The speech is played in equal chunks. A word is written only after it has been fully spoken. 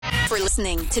for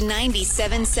listening to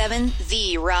 97.7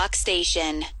 The Rock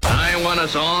Station. I want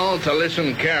us all to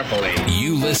listen carefully.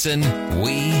 You listen,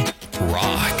 we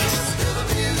rock.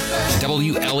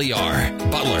 WLER,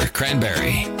 Butler,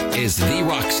 Cranberry, is The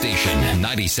Rock Station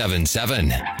 97.7.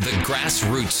 The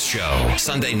Grassroots Show,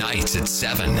 Sunday nights at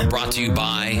 7. Brought to you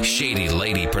by Shady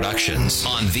Lady Productions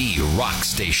on The Rock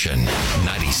Station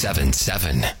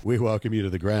 97.7. We welcome you to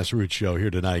the Grassroots Show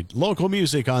here tonight. Local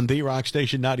music on The Rock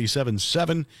Station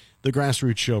 97.7. The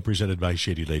Grassroots Show presented by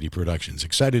Shady Lady Productions.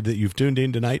 Excited that you've tuned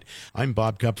in tonight. I'm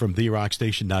Bob Cupp from The Rock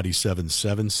Station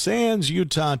 97.7. Sands,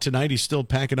 Utah tonight. He's still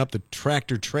packing up the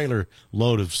tractor-trailer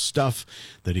load of stuff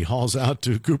that he hauls out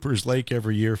to Cooper's Lake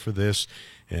every year for this.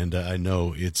 And I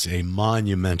know it's a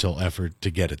monumental effort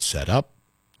to get it set up,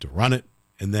 to run it,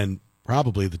 and then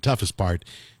probably the toughest part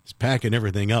is packing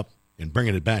everything up and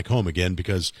bringing it back home again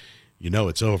because you know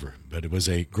it's over. But it was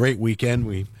a great weekend.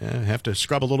 We have to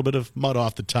scrub a little bit of mud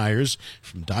off the tires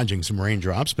from dodging some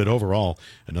raindrops, but overall,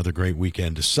 another great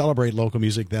weekend to celebrate local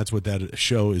music. That's what that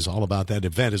show is all about, that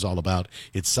event is all about.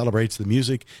 It celebrates the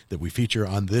music that we feature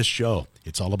on this show.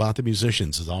 It's all about the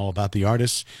musicians. It's all about the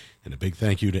artists. And a big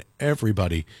thank you to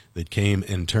everybody that came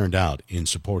and turned out in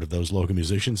support of those local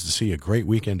musicians to see a great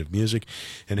weekend of music.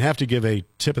 And have to give a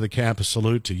tip of the cap, a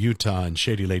salute to Utah and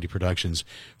Shady Lady Productions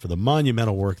for the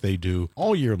monumental work they do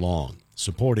all year long,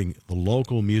 supporting the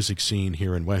local music scene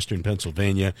here in Western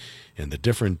Pennsylvania and the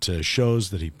different shows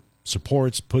that he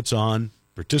supports, puts on,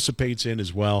 participates in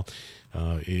as well.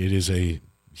 It is a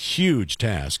huge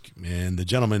task, and the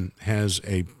gentleman has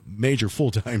a major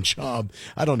full-time job.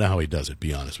 I don't know how he does it,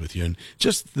 be honest with you. And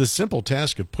just the simple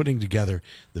task of putting together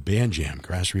the Band Jam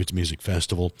Grassroots Music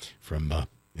Festival, from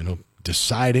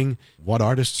deciding what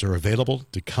artists are available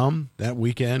to come that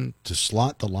weekend, to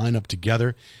slot the lineup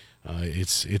together.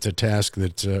 It's a task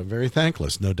that's very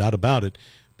thankless, no doubt about it,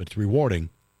 but it's rewarding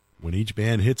when each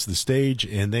band hits the stage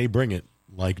and they bring it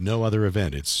like no other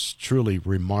event. It's truly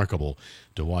remarkable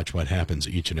to watch what happens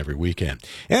each and every weekend.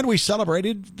 And we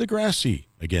celebrated the Grassy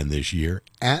again this year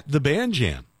at the Band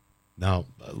Jam. Now,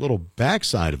 a little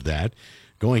backside of that,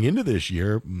 going into this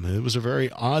year, it was a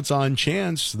very odds-on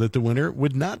chance that the winner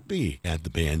would not be at the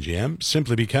Band Jam,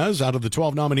 simply because out of the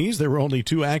 12 nominees, there were only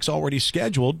 2 acts already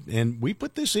scheduled, and we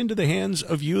put this into the hands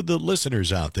of you, the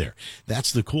listeners out there.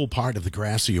 That's the cool part of the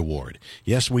Grassy Award.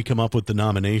 Yes, we come up with the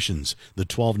nominations, the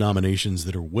 12 nominations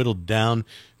that are whittled down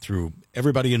through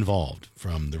everybody involved,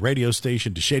 from the radio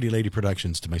station to Shady Lady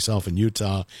Productions to myself in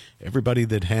Utah. Everybody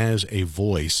that has a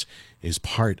voice is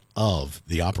part of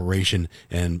the operation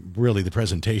and really the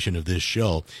presentation of this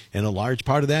show. And a large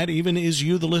part of that even is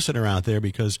you, the listener out there,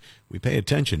 because we pay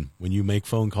attention when you make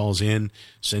phone calls in,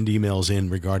 send emails in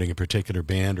regarding a particular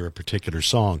band or a particular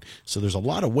song. So there's a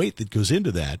lot of weight that goes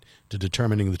into that to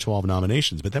determining the 12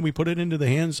 nominations. But then we put it into the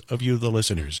hands of you, the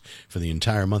listeners, for the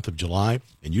entire month of July,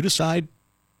 and you decide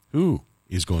who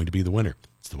is going to be the winner.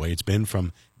 It's the way it's been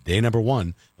from day number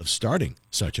 1 of starting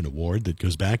such an award that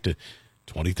goes back to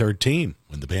 2013,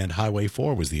 when the band Highway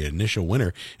 4 was the initial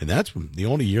winner, and that's the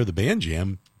only year the Band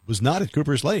Jam was not at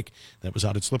Cooper's Lake. That was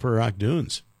out at Slippery Rock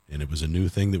Dunes, and it was a new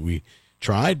thing that we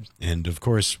tried. And, of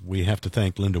course, we have to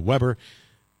thank Linda Weber,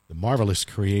 the marvelous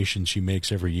creation she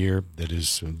makes every year that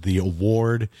is the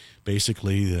award.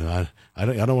 Basically, I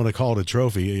don't want to call it a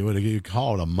trophy. You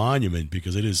call it a monument,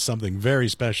 because it is something very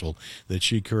special that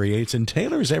she creates and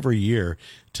tailors every year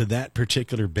to that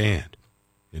particular band.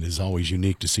 It is always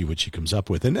unique to see what she comes up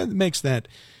with. And that makes that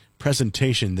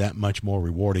presentation that much more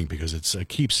rewarding, because it's a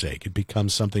keepsake. It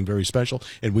becomes something very special.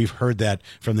 And we've heard that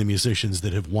from the musicians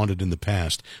that have won it in the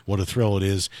past. What a thrill it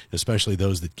is, especially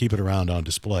those that keep it around on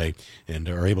display and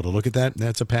are able to look at that. And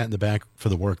that's a pat in the back for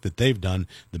the work that they've done,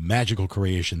 the magical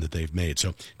creation that they've made.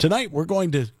 So tonight we're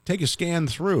going to take a scan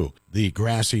through the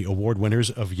Grassy Award winners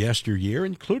of yesteryear,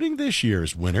 including this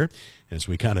year's winner, as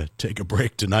we kind of take a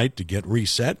break tonight to get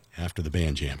reset after the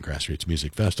Band Jam Grassroots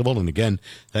Music Festival. And again,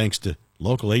 thanks to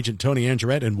local agent Tony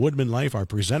Angerette and Woodman Life, our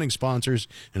presenting sponsors,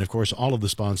 and of course all of the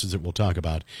sponsors that we'll talk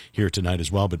about here tonight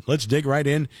as well. But let's dig right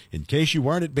in case you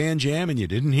weren't at Band Jam and you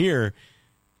didn't hear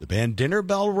the band Dinner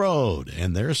Bell Road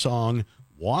and their song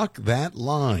Walk That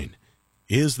Line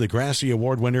is the Grassy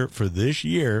Award winner for this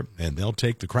year, and they'll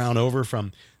take the crown over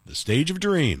from the Stage of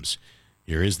Dreams.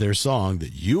 Here is their song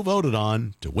that you voted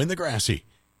on to win the Grassy,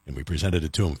 and we presented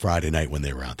it to them Friday night when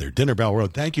they were out there. Dinner Bell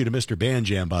Road. Thank you to Mr. Band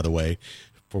Jam, by the way,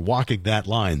 for walking that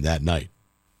line that night.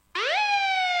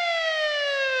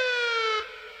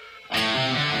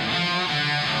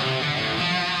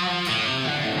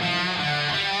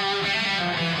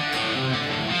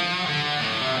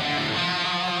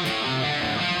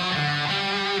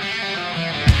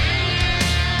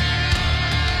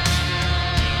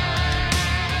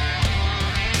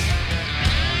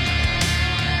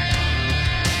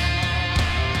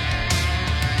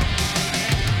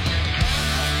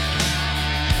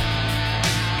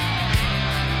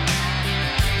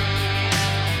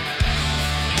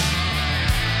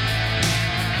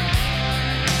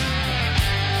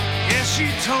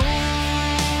 told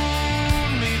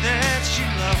me that she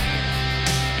loved me.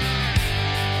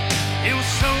 It was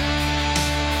so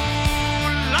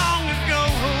long ago.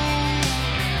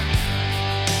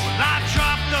 Well, I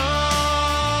dropped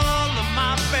all of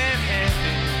my bad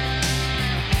habits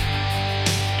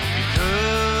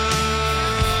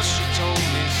because she told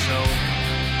me so.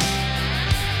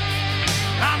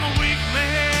 I'm a weak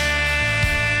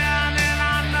man, and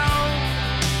I know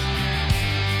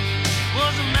it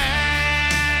was a matter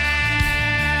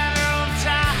of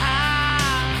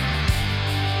time.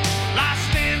 Well, I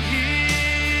stand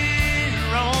here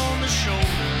on the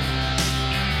shoulder,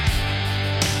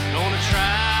 gonna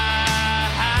try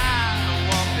to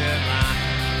walk that line.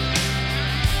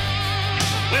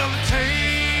 Well, the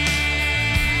taste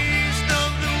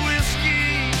of the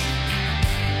whiskey,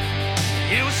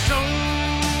 it was so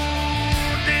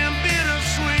damn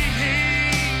bittersweet.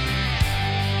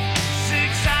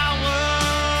 6 hours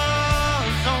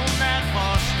on that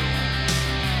bar stool,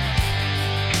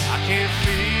 I can't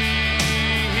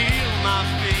feel my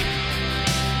feet.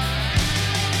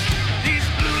 These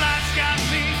blue lights got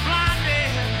me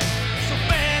blinded so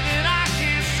bad that I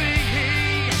can't see.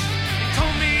 They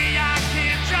told me I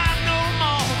can't drive no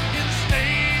more in the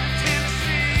state of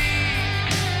Tennessee.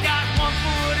 Got one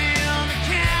foot in the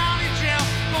county jail,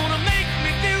 gonna make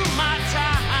me do my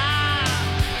time.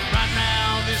 Right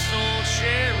now this old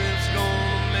sheriff's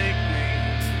gonna make me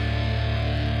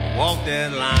walk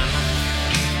that line.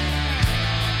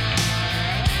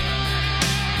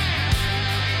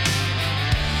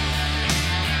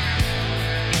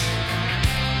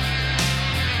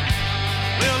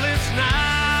 Well, it's not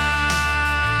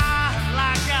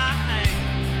like I ain't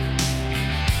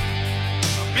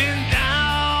been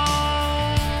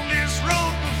down this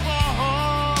road before.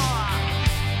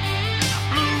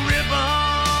 Blue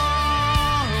ribbon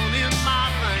in my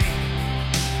lane,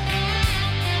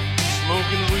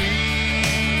 smoking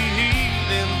weed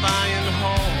and buying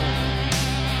home.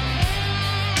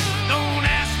 Don't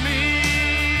ask me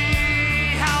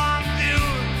how I'm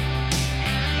doing.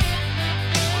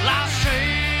 Well, I'll say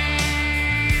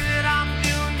that I'm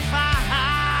doing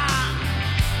fine.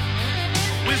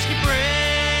 Whiskey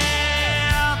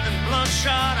breath and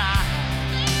bloodshot eye,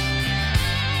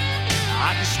 I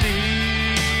can still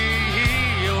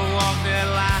walk that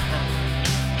line.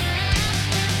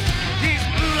 These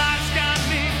blue lights got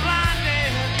me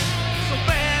blinded so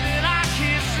bad that I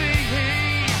can't see.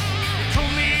 They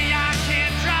told me I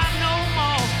can't drive no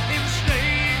more in the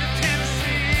state of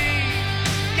Tennessee.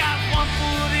 Got one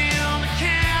foot in the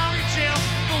county jail,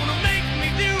 gonna make me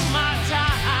do my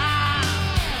time.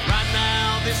 Right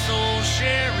now this old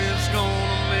sheriff's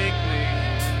gonna make me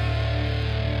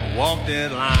walk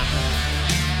that line.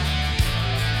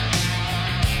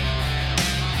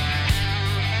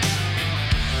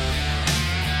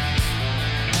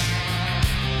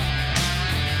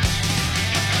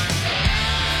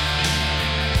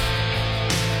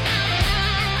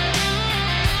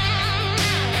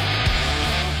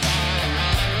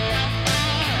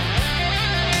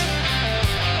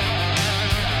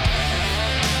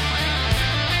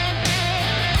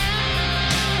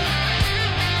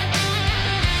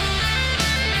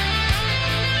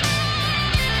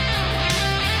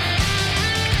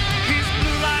 These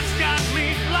blue lights got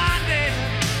me blinded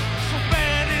so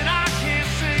bad that I can't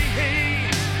see.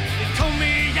 They told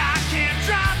me I can't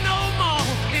drive no more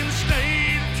in the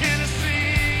state of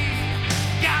Tennessee.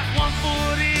 Got one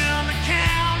foot in the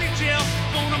county jail,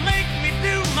 gonna make me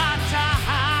do my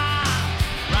time.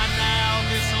 Right now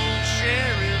this old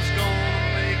sheriff's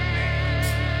gonna make me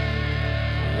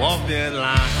walk that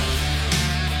line.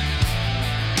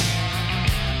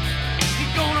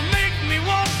 He's gonna make me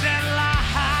walk that line.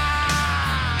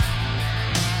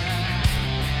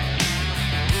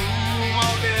 Ooh,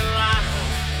 walk that line.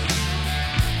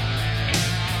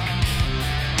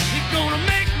 He's gonna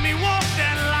make me walk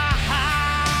that line.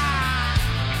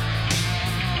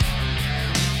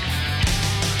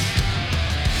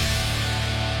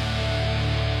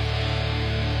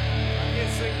 I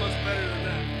can't sing much better than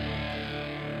that.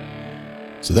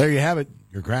 So there you have it.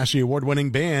 Your Grassy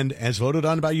award-winning band, as voted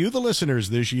on by you, the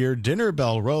listeners, this year, Dinner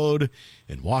Bell Road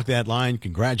and Walk That Line.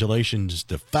 Congratulations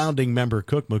to founding member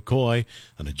Cook McCoy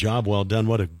on a job well done.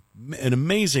 What an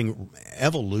amazing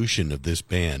evolution of this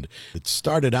band. It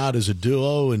started out as a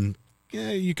duo, and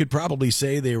you could probably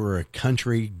say they were a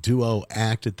country duo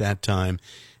act at that time,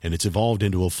 and it's evolved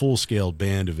into a full-scale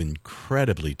band of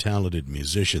incredibly talented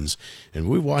musicians. And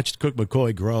we watched Cook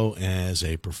McCoy grow as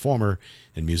a performer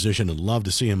and musician, and love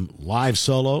to see him live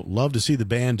solo, love to see the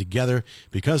band together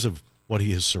because of what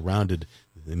he has surrounded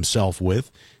himself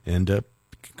with. And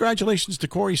congratulations to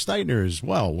Corey Steitner as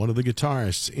well, one of the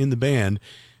guitarists in the band,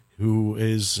 who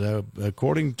is,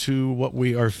 according to what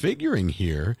we are figuring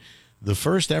here, the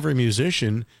first ever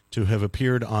musician to have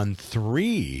appeared on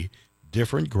 3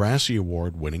 different Grassy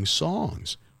Award-winning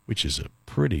songs, which is a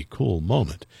pretty cool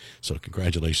moment. So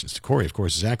congratulations to Corey. Of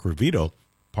course, Zach Ravito,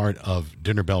 part of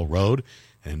Dinner Bell Road,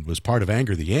 and was part of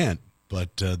Anger the Ant,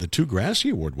 but the 2 Grassy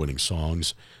Award-winning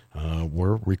songs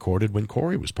were recorded when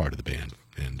Corey was part of the band.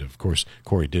 And, of course,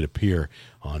 Corey did appear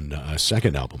on a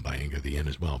second album by Anger the Ant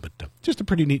as well. But just a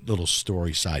pretty neat little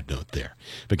story side note there.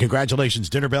 But congratulations,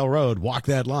 Dinner Bell Road, Walk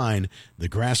That Line, the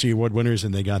Grassy Award winners,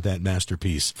 and they got that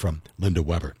masterpiece from Linda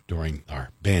Weber during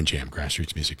our Band Jam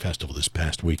Grassroots Music Festival this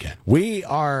past weekend. We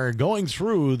are going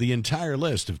through the entire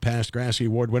list of past Grassy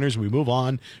Award winners. We move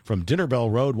on from Dinner Bell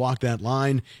Road, Walk That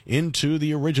Line, into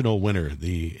the original winner,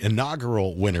 the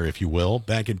inaugural winner, if you will,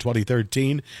 back in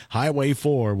 2013, Highway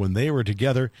 4, when they were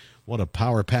together. What a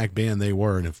power-packed band they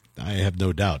were, and if I have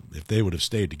no doubt, if they would have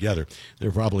stayed together,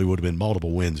 there probably would have been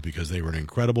multiple wins, because they were an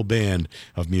incredible band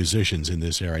of musicians in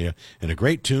this area, and a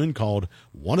great tune called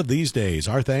One of These Days.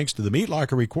 Our thanks to the Meat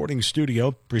Locker Recording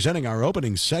Studio, presenting our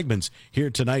opening segments here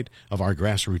tonight of our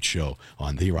Grassroots Show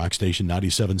on the Rock Station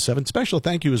 97.7. Special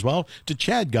thank you as well to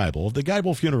Chad Geibel of the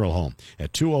Geibel Funeral Home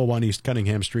at 201 East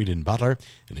Cunningham Street in Butler,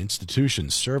 an institution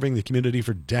serving the community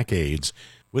for decades.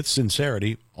 With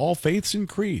sincerity, all faiths and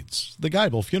creeds, the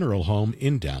Geibel Funeral Home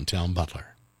in downtown Butler.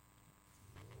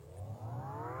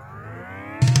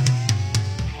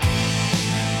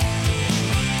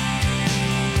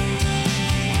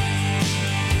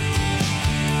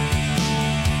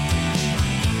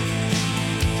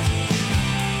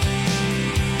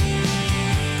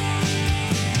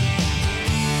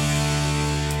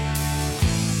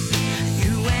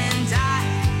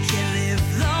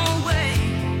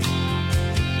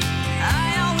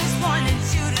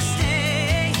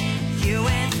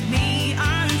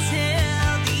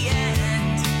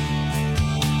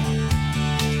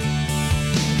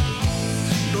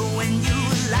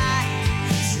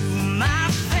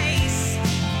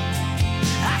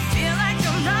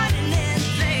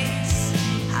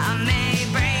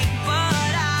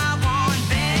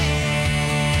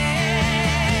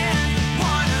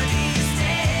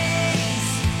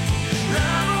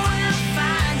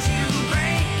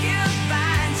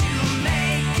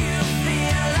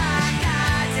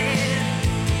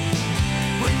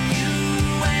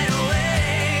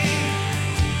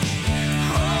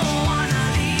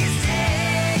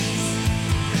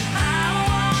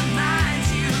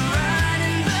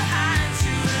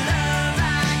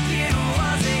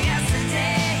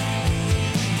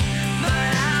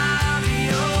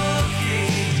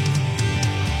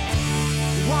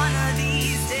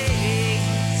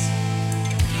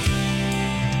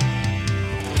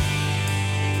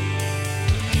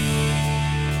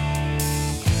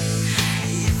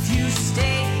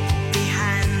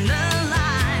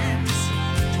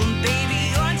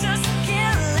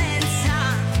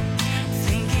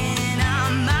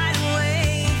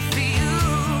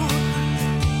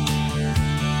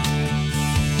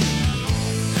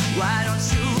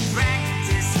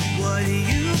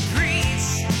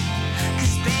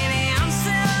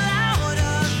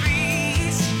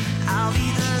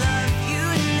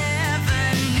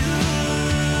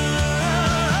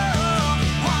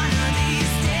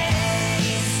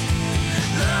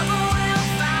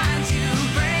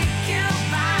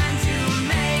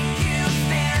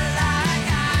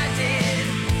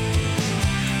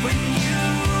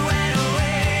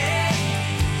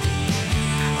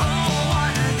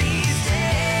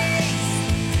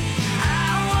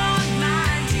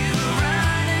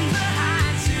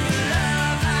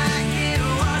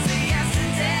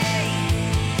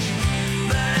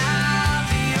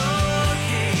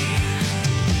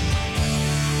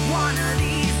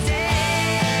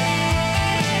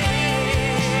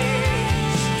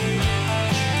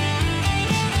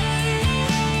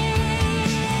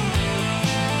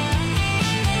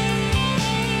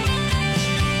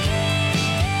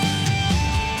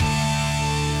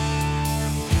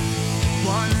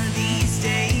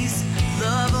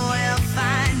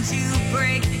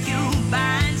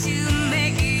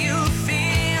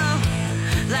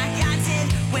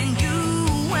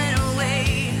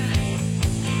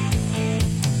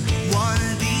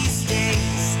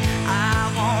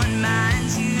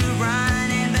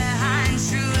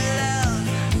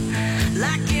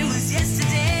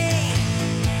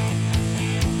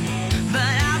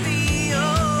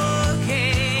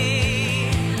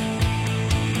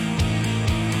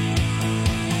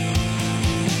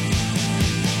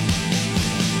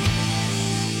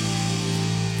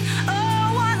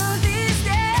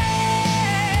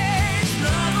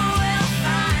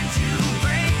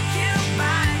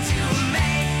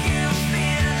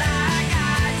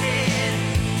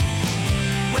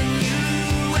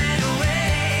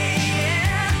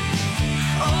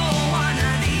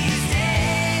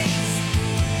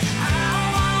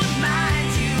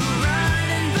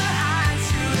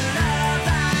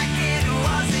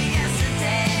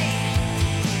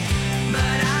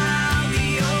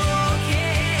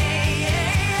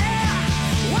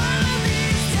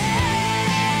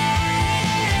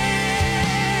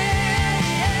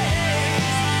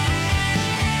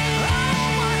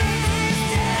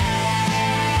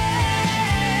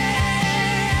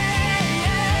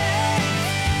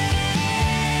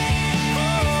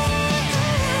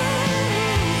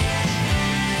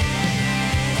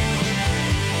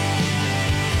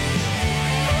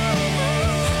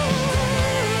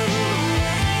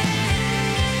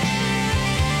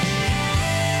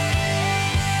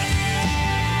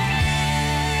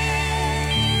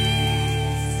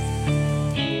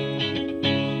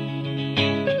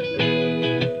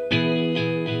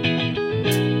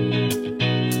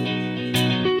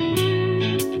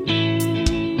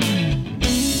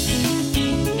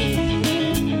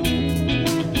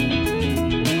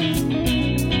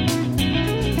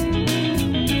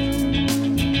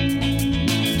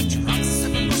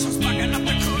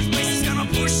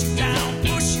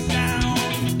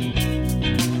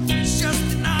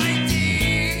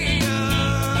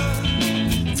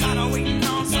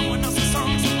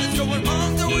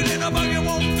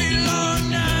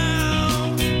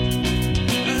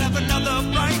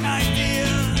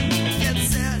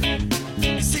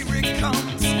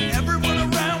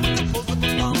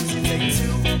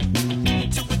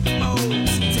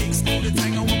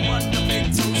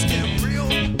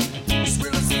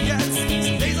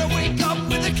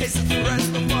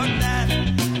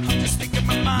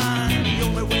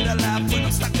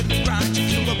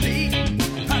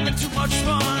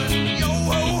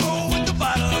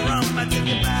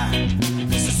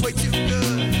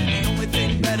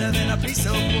 face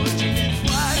of wood. You get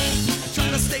flack,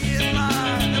 trying to stay in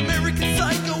line. American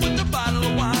Psycho with a bottle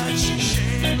of wine. She's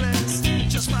shameless,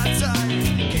 just my type.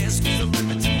 Can't squeeze the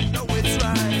limit till you know it's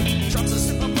right. Drops a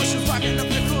sip of bushes, rocking up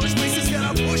the coach. Faces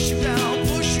gonna push you down,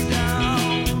 push you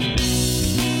down.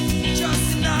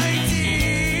 Just an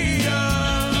idea.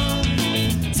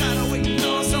 Tired of waiting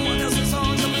on someone else's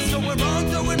song. Something's going wrong,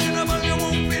 throwing in among you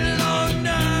won't be long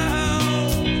now.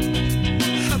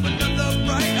 Have another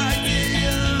bright idea.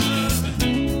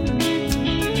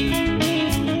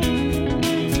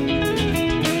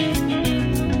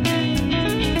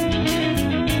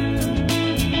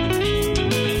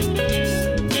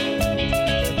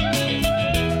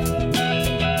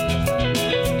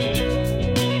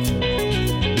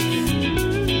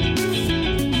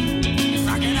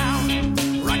 Rockin' out,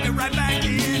 rockin' right back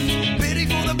in. Pity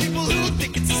for the people who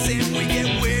think it's a sin. We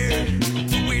get weird,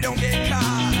 but we don't get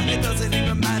caught. It doesn't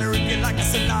even matter if you like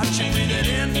us or not. You breathe it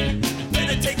in, let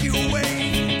it take you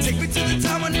away. Take me to the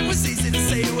time when it was easy to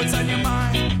say what's on your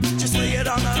mind. Just lay it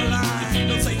on the line.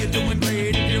 Don't say you're doing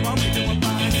great if you're only doing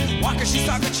fine. Walker, she's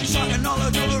talking, she's shocking all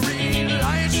her jewelry.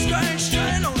 Lying, she's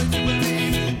trying only to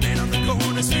believe. Man on the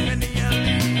corner screaming the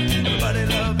elite. Everybody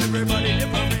love everybody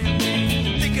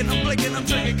differently. Thinking I'm blinking, I'm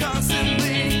drinking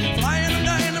constantly. Flying, I'm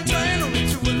dying, I'm trying only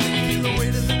to believe. The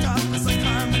way to the top is like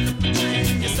climbing up a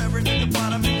tree. You're staring at the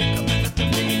bottom and you're coming up to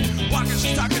me. Walking,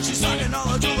 she's talking all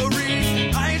her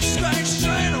jewelry. Lying, she's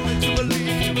trying only to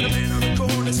believe. But a man on the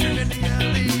corner screaming the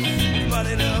elite.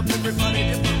 Everybody love everybody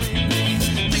differently.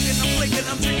 Thinking I'm blinking,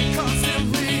 I'm drinking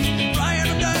constantly. Flying,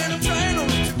 I'm dying, I'm trying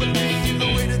only to believe. The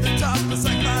way to the top is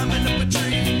like climbing up a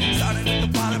tree. Starting at the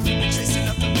bottom, people chasing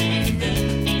after me.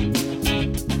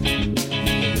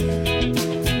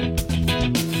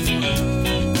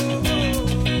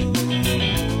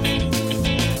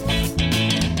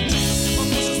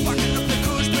 Sparking up the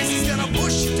coach, faces gonna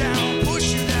push you down,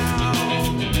 push you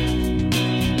down.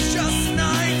 Just an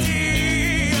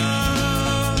idea.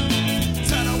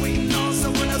 Tired of waiting on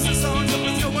someone else's song.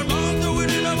 Something's going wrong, throw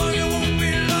it in among you won't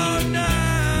be long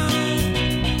now.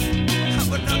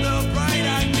 Have another bright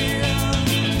idea.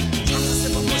 Drops a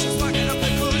sip of bushes, sparking up the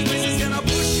coach, faces gonna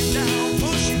push you down,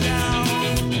 push you down.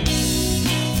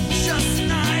 Just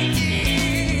an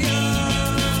idea.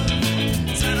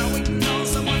 Tired of waiting on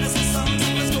someone else's song.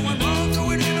 Something's going wrong,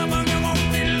 throw it in among you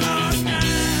won't be long now.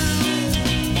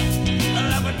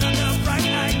 I'll have another bright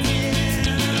idea.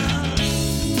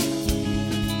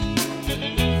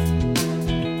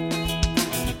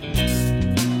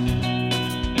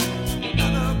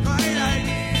 Another bright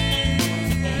idea.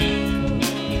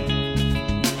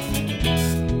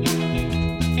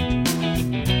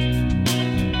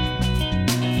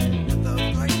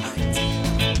 Another bright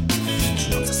idea.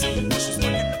 Drops a sip of bushes,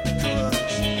 sparking up the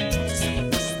coach. Drops a sip of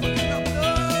bushes, sparking up the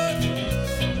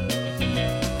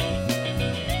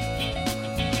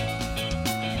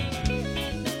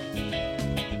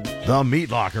The Meat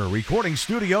Locker Recording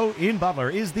Studio in Butler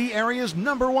is the area's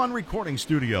 #1 recording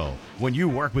studio. When you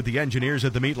work with the engineers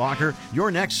at the Meat Locker, your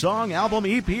next song, album,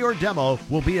 EP, or demo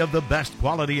will be of the best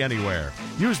quality anywhere.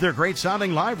 Use their great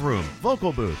sounding live room,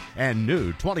 vocal booth, and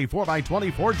new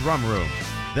 24x24 drum room.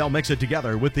 They'll mix it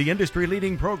together with the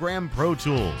industry-leading program Pro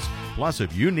Tools. Plus,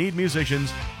 if you need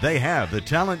musicians, they have the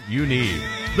talent you need.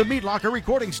 The Meat Locker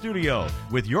Recording Studio.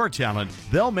 With your talent,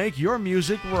 they'll make your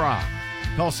music rock.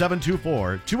 Call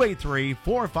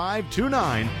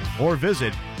 724-283-4529 or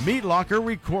visit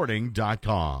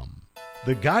meatlockerrecording.com.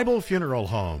 The Geibel Funeral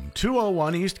Home,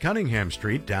 201 East Cunningham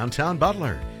Street, downtown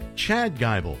Butler. Chad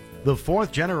Geibel, the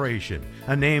 4th generation,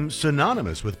 a name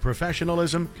synonymous with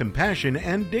professionalism, compassion,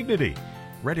 and dignity.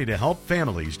 Ready to help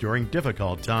families during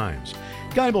difficult times.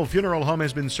 Geibel Funeral Home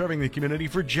has been serving the community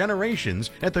for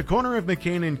generations at the corner of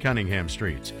McCain and Cunningham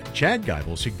Streets. Chad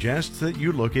Geibel suggests that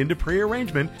you look into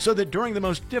pre-arrangement so that during the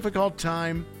most difficult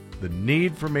time, the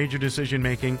need for major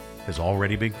decision-making has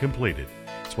already been completed.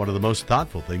 It's one of the most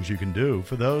thoughtful things you can do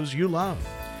for those you love.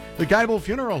 The Geibel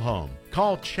Funeral Home.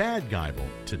 Call Chad Geibel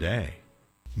today.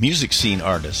 Music scene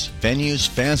artists, venues,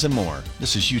 fans, and more.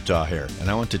 This is Utah here, and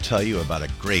I want to tell you about a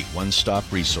great one-stop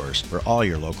resource for all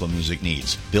your local music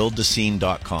needs.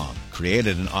 BuildTheScene.com.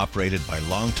 Created and operated by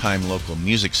longtime local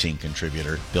music scene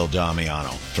contributor Bill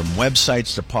Damiano. From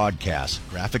websites to podcasts,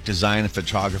 graphic design and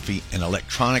photography, and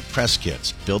electronic press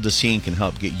kits, Build the Scene can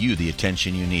help get you the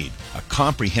attention you need. A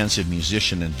comprehensive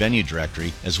musician and venue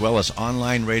directory, as well as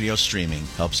online radio streaming,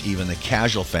 helps even the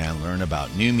casual fan learn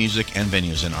about new music and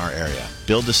venues in our area.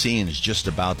 Build the Scene is just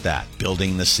about that,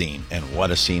 building the scene. And what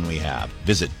a scene we have.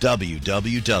 Visit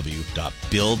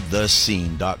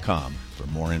www.buildthescene.com for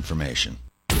more information.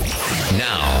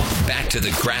 Now, back to the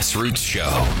Grassroots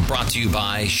Show, brought to you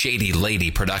by Shady Lady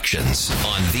Productions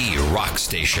on the Rock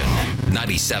Station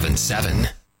 97.7.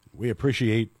 We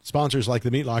appreciate sponsors like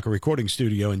the Meat Locker Recording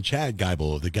Studio and Chad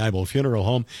Geibel of the Geibel Funeral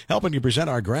Home, helping you present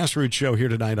our Grassroots Show here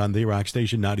tonight on the Rock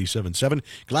Station 97.7.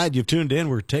 Glad you've tuned in.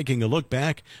 We're taking a look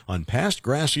back on past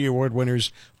Grassy Award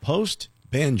winners post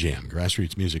Band Jam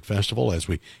Grassroots Music Festival as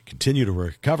we continue to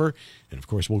recover. And, of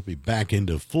course, we'll be back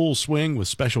into full swing with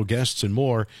special guests and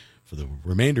more for the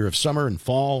remainder of summer and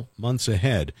fall months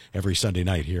ahead every Sunday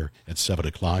night here at 7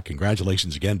 o'clock.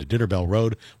 Congratulations again to Dinner Bell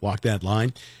Road. Walk that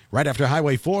line. Right after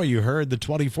Highway 4, you heard the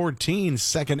 2014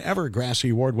 second ever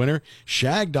Grassy Award winner,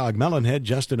 Shag Dog Melonhead,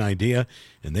 Just an Idea.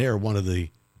 And they are one of the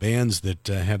bands that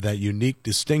have that unique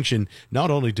distinction,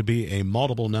 not only to be a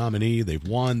multiple nominee, they've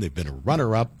won, they've been a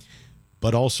runner-up,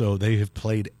 but also they have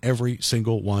played every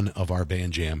single one of our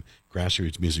Band Jam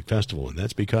Grassroots Music Festival. And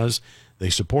that's because they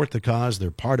support the cause,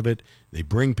 they're part of it, they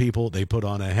bring people, they put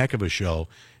on a heck of a show,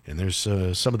 and there's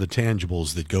some of the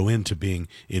tangibles that go into being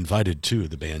invited to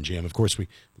the Band Jam. Of course, we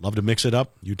love to mix it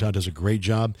up. Utah does a great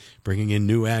job bringing in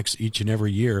new acts each and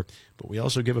every year, but we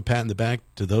also give a pat in the back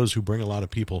to those who bring a lot of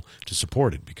people to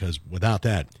support it, because without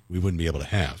that, we wouldn't be able to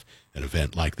have an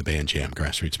event like the Band Jam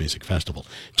Grassroots Music Festival.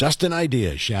 Just an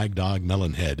Idea, Shag Dog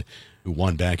Melonhead, who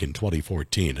won back in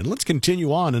 2014. And let's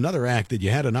continue on. Another act that you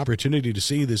had an opportunity to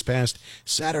see this past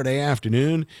Saturday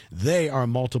afternoon. They are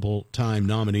multiple-time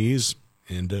nominees,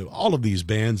 and all of these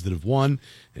bands that have won,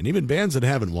 and even bands that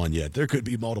haven't won yet, there could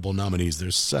be multiple nominees.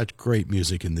 There's such great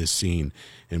music in this scene,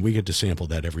 and we get to sample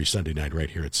that every Sunday night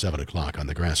right here at 7 o'clock on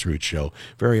the Grassroots Show.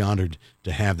 Very honored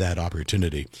to have that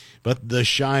opportunity. But the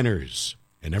Shiners,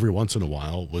 and every once in a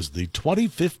while, was the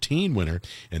 2015 winner,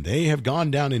 and they have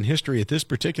gone down in history at this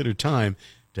particular time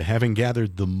to having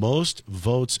gathered the most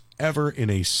votes ever in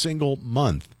a single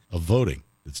month of voting.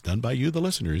 It's done by you, the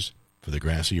listeners, for the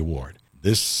Grassy Award.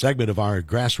 This segment of our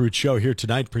Grassroots Show here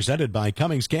tonight presented by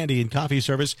Cummings Candy and Coffee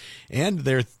Service and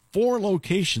their 4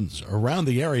 locations around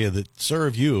the area that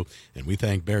serve you. And we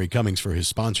thank Barry Cummings for his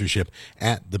sponsorship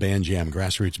at the Band Jam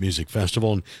Grassroots Music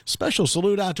Festival. And special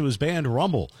salute out to his band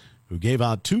Rumble, who gave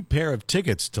out 2 pair of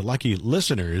tickets to lucky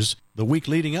listeners the week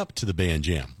leading up to the Band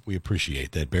Jam. We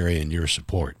appreciate that, Barry, and your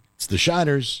support. It's the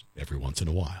Shiners every once in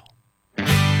a while.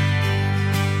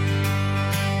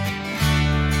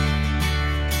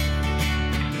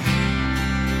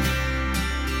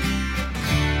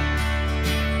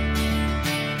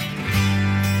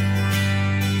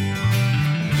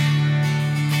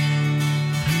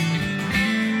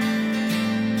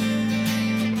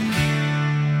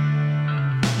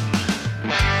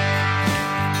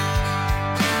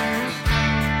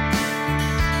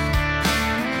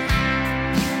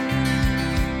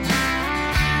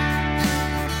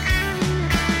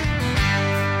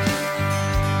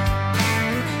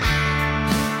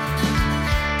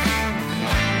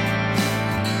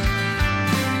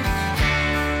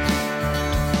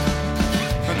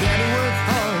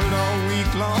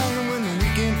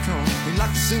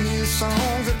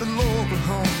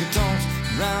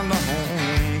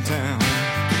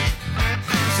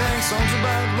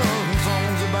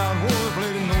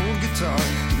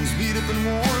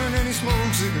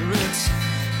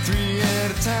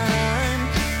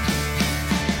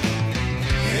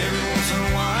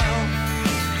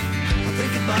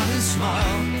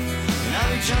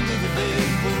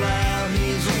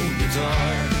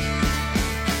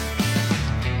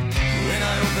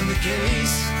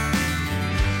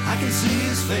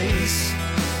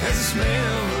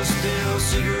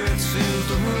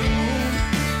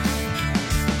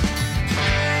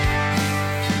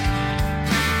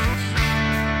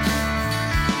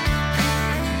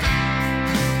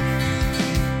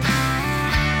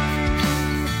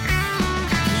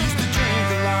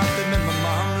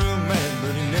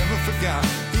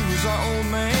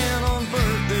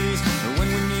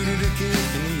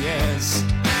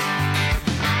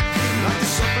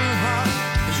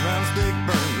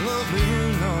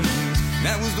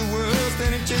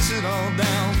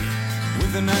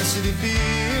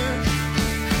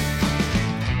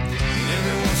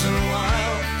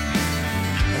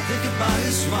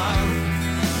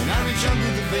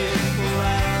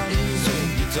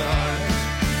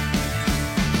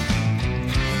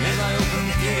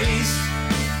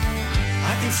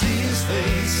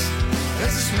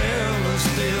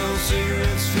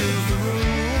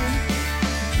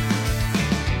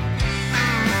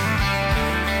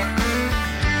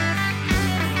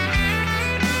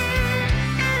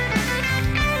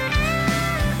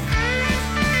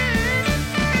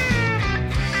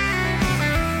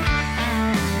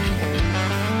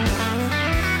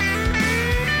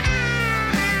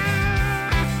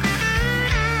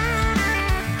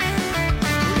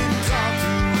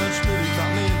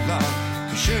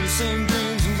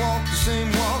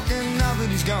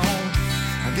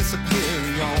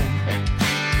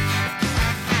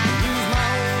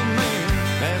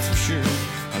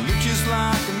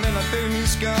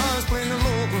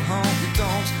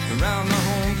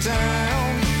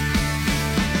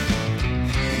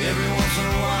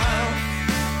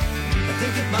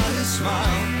 about his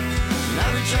smile. And I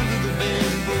reach under the bed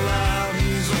and pull out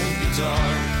his old guitar.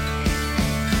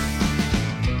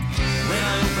 When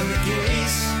I open the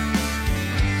case,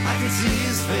 I can see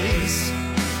his face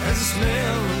as the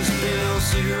smell of his pale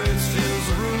cigarettes fills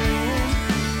the room.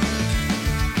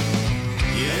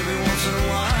 Yeah, every once in a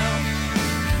while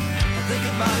I think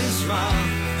about his smile,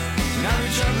 and I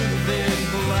reach under the bed and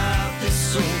pull out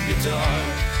this old guitar.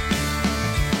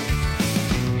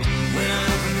 When I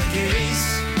open the case,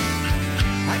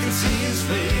 I can see his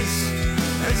face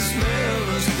as the smell of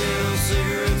his pale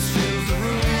cigarettes fills the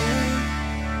room.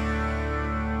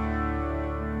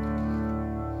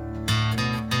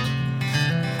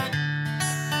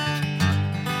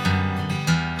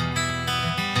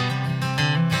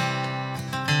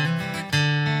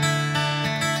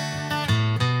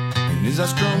 As I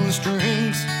strum the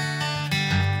strings,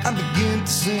 I begin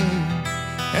to sing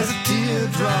as a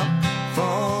teardrop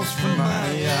falls from my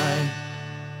eye.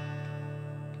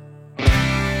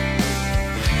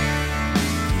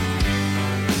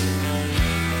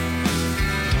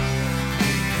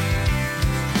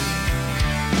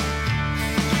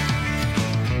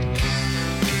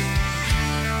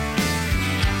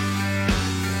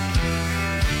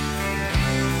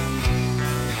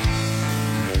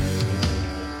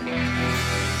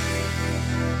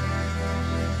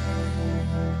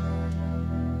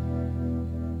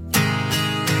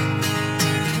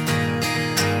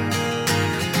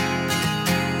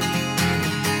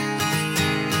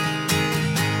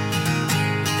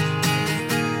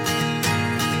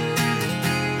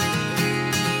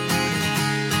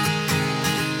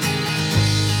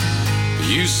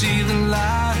 You see the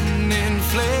lightning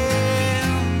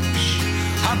flash,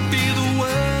 I feel the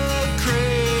world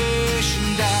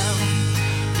crashing down.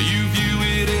 You view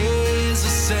it as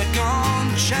a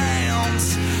second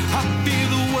chance, I feel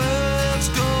the world's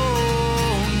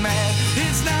gone mad.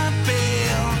 It's not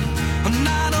fair,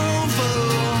 not over,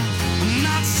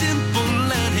 not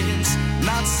simple and it's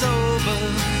not sober.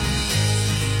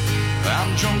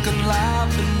 I'm drunk on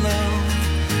life and love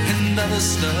and other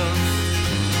stuff.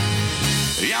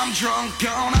 I'm drunk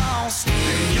on us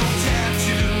and your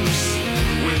tattoos,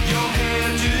 with your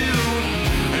hairdo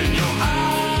and your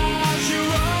eyes.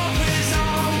 You're always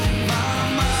on my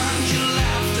mind. Your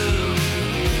laughter,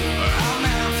 I'm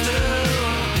after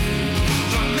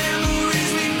the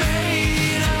memories we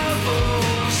made of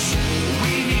us.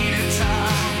 We needed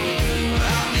time,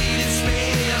 I needed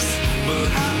space, but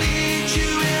I need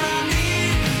you and I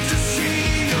need to see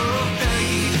your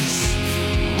face.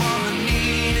 All I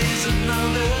need is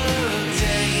another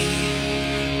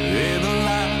in a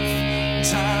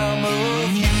lifetime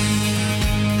of you.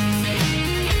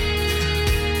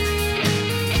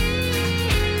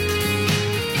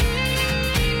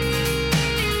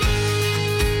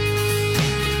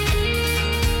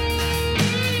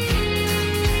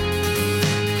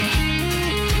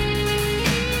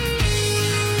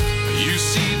 You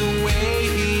see the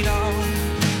weight on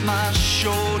my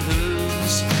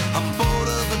shoulders, I'm bored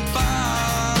of the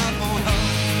Bible.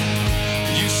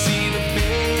 You see the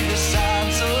bad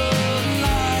sides of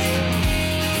life,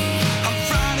 I'm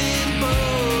frightened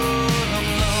but I'm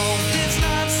loved. It's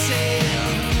not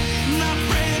sad, not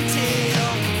frantic,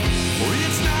 or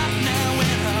it's not now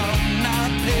and I'm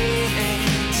not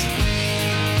late.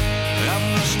 I'm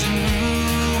lost and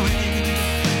ruined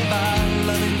by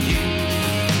loving you.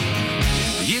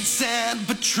 It's sad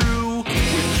but true,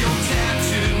 with your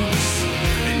tattoos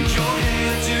and your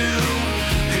hairdo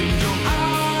and your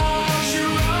eyes.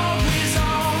 You're always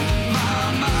on my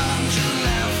mind. Your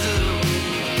laughter,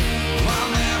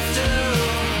 I'm after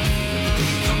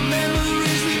the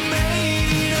memories we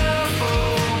made of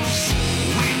us.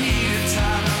 We needed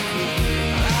time,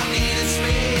 I needed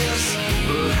space,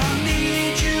 but I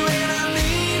need you and I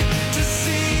need to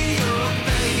see your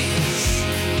face.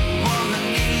 All I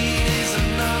need is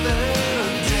another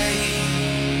day.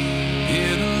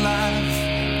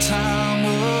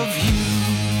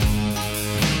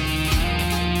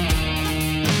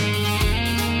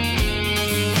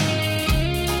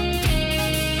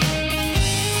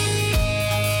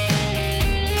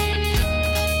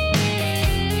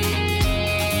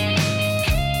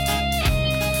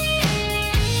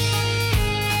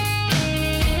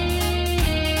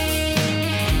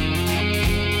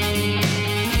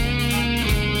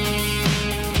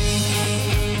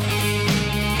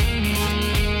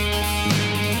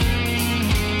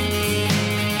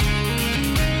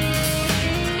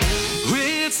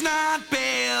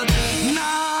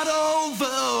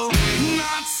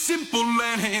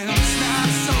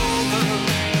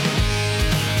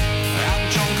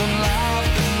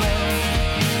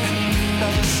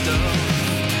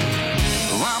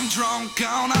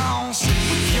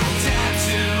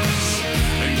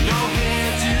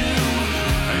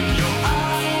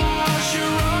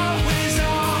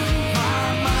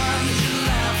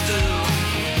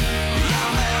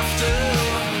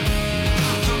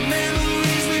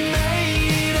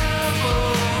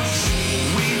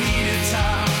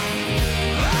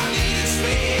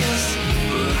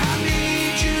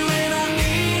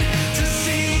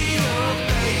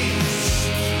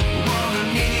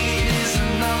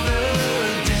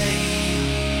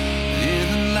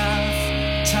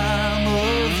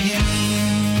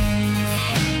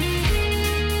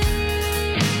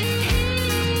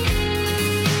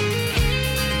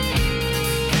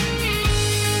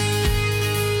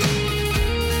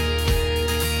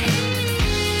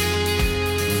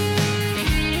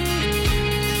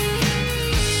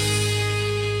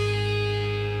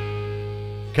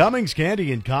 Cummings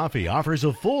Candy and Coffee offers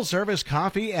a full-service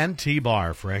coffee and tea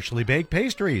bar, freshly baked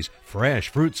pastries, fresh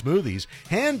fruit smoothies,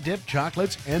 hand-dipped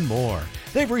chocolates, and more.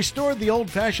 They've restored the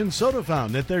old-fashioned soda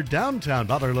fountain at their downtown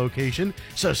Butler location,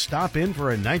 so stop in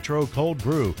for a nitro cold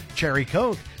brew, cherry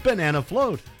coke, banana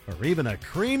float, or even a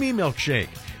creamy milkshake.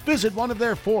 Visit one of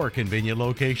their 4 convenient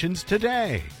locations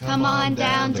today. Come on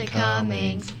down to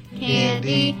Cummings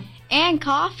Candy and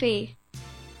Coffee.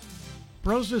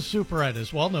 Rose's Superette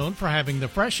is well known for having the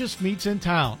freshest meats in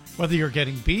town. Whether you're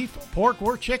getting beef, pork,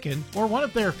 or chicken, or one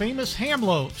of their famous ham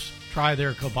loaves, try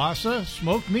their kielbasa,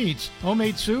 smoked meats,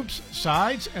 homemade soups,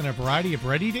 sides, and a variety of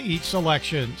ready-to-eat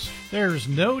selections. There's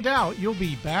no doubt you'll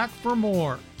be back for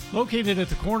more. Located at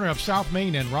the corner of South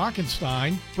Main and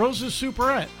Rockenstein, Rose's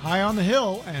Superette, high on the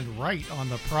hill and right on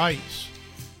the price.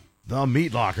 The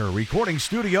Meat Locker Recording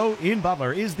Studio in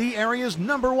Butler is the area's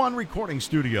 #1 recording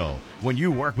studio. When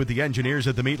you work with the engineers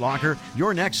at the Meat Locker,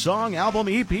 your next song, album,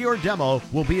 EP, or demo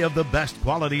will be of the best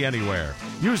quality anywhere.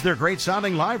 Use their great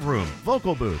sounding live room,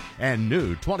 vocal booth, and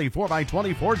new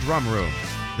 24x24 drum room.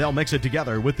 They'll mix it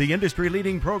together with the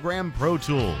industry-leading program Pro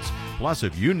Tools. Plus,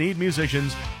 if you need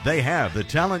musicians, they have the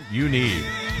talent you need.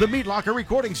 The Meat Locker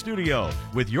Recording Studio.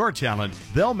 With your talent,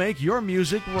 they'll make your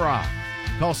music rock.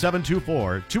 Call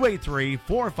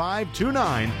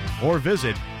 724-283-4529 or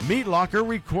visit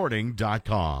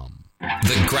meatlockerrecording.com.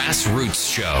 The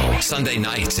Grassroots Show, Sunday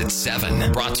nights at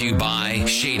 7. Brought to you by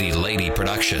Shady Lady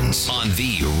Productions on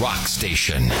The Rock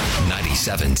Station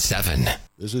 97.7.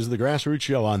 This is the Grassroots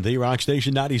Show on The Rock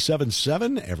Station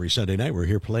 97.7. Every Sunday night we're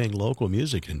here playing local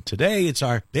music. And today it's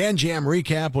our Band Jam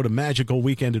recap. What a magical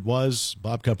weekend it was.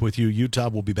 Bob Cup with you. Utah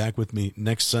will be back with me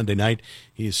next Sunday night.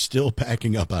 He is still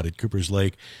packing up out at Cooper's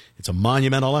Lake. It's a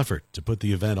monumental effort to put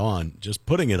the event on. Just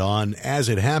putting it on as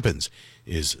it happens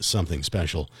is something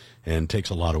special and takes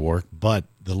a lot of work. But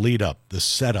the lead up, the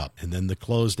setup, and then the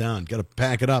close down, got to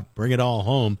pack it up, bring it all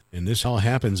home. And this all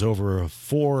happens over a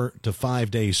 4 to 5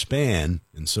 day span.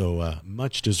 And so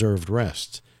much deserved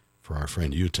rest for our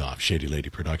friend Utah, Shady Lady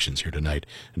Productions here tonight.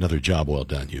 Another job well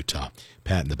done, Utah.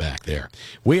 Pat in the back there.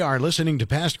 We are listening to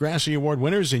past Grassy Award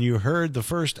winners, and you heard the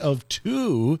first of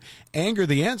 2 Anger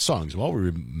the Ant songs. Well,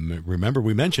 remember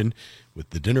we mentioned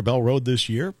with the Dinner Bell Road this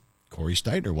year, Corey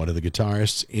Steitner, one of the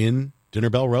guitarists in Dinner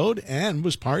Bell Road, and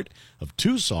was part of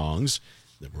 2 songs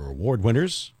that were award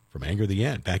winners from Anger the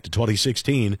Ant. Back to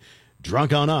 2016,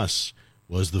 Drunk on Us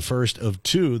was the first of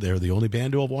 2. They're the only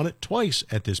band to have won it twice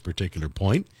at this particular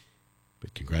point.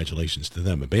 But congratulations to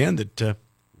them. A band that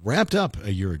wrapped up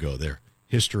a year ago their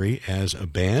history as a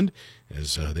band,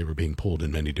 as they were being pulled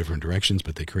in many different directions,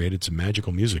 but they created some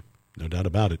magical music. No doubt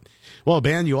about it. Well, a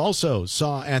band you also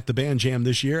saw at the Band Jam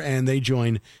this year, and they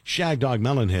joined Shagdog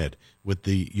Melonhead with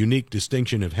the unique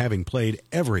distinction of having played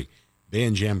every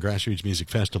Band Jam Grassroots Music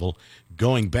Festival,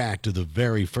 going back to the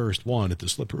very first one at the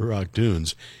Slippery Rock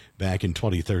Dunes back in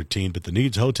 2013. But the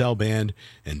Needs Hotel Band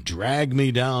and Drag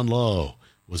Me Down Low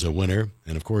was a winner.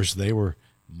 And, of course, they were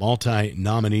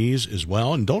multi-nominees as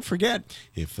well. And don't forget,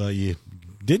 if you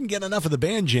didn't get enough of the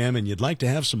Band Jam and you'd like to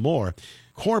have some more,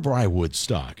 Corbry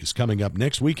Woodstock is coming up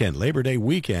next weekend, Labor Day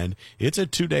weekend. It's a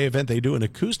 2-day event. They do an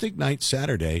acoustic night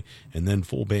Saturday and then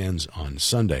full bands on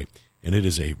Sunday. And it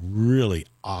is a really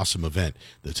awesome event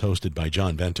that's hosted by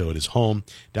John Vento at his home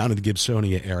down in the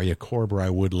Gibsonia area,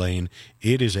 Corbry Wood Lane.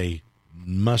 It is a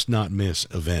must-not-miss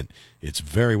event. It's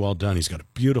very well done. He's got a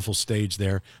beautiful stage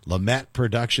there. Lamette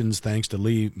Productions, thanks to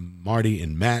Lee, Marty,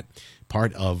 and Matt,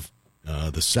 part of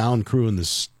the sound crew and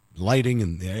the lighting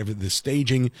and the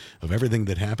staging of everything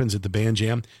that happens at the Band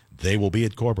Jam. They will be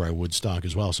at Corbry Woodstock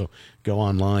as well. So go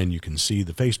online. You can see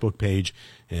the Facebook page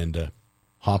and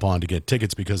hop on to get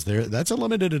tickets, because that's a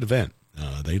limited event.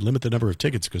 They limit the number of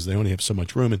tickets because they only have so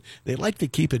much room, and they like to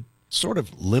keep it sort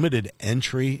of limited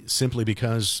entry simply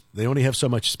because they only have so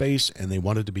much space, and they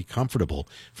want it to be comfortable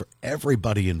for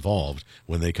everybody involved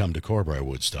when they come to Corbry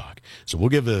Woodstock. So we'll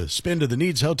give a spin to the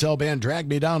Needs Hotel Band, Drag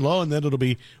Me Down Low, and then it'll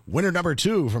be winner number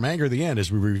 2 from Anger the Ant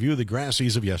as we review the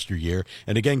Grassies of yesteryear.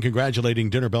 And again,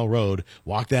 congratulating Dinner Bell Road,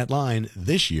 Walk That Line,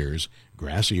 this year's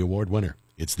Grassy Award winner.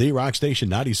 It's the Rock Station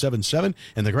 97.7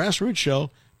 and the Grassroots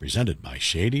Show, presented by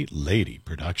Shady Lady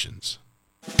Productions.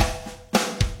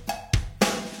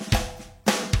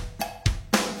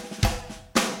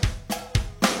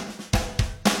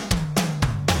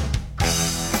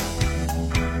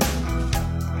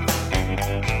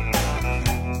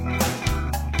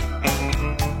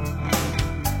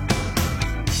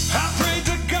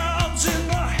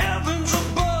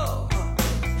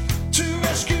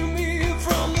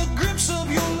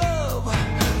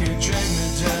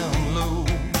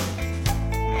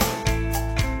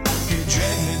 You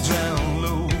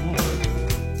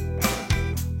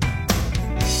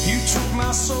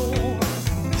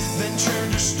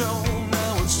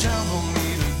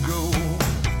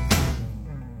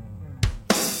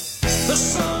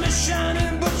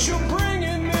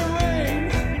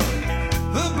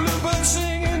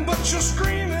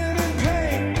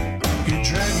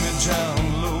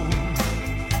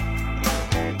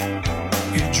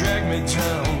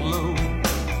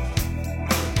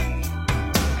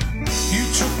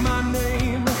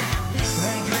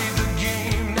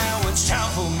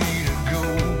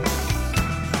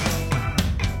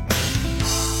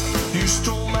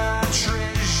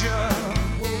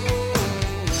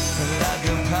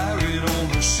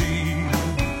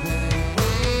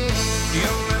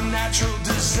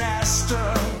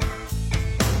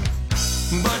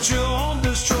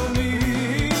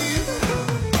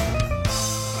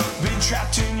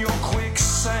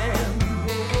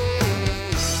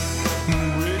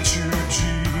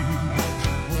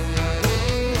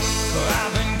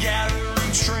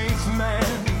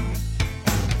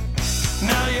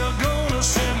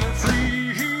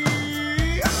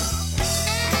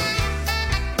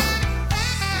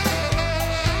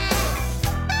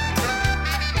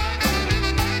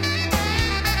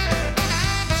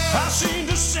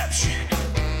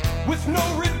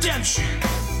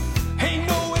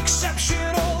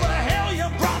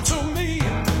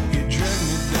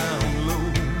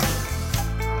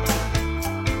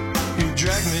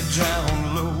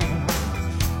down low.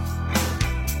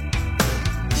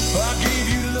 I gave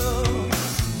you love,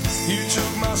 you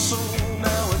took my soul,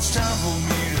 now it's time for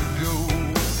me to go.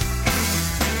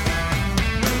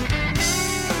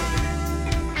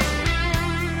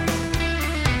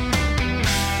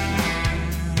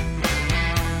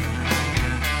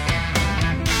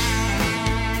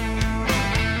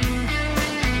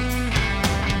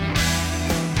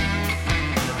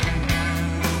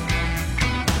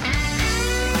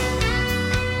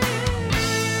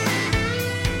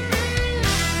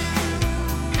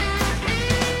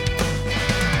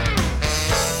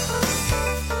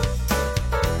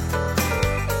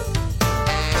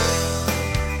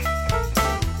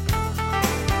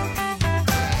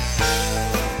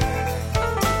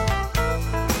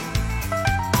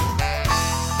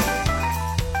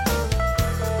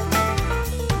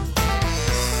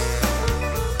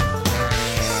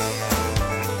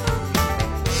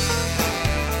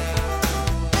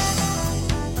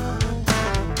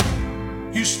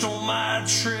 You stole my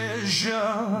treasure,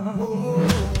 and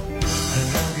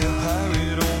like a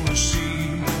pirate on the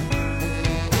sea.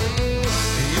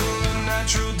 You're a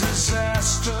natural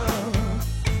disaster,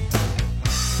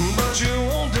 but you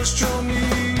won't destroy me.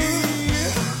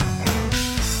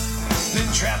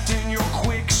 Been trapped in your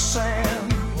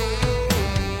quicksand,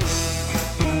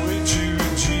 way too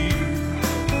deep.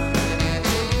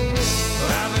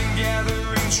 I've been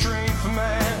gathering strength,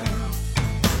 man.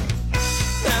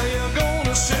 Now you're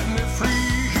gonna set me free.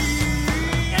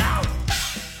 Ow!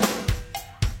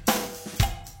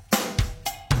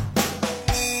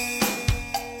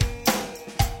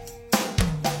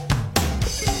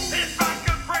 It's like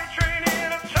a freight train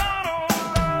in a tunnel.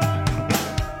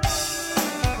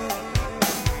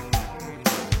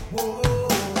 Whoa.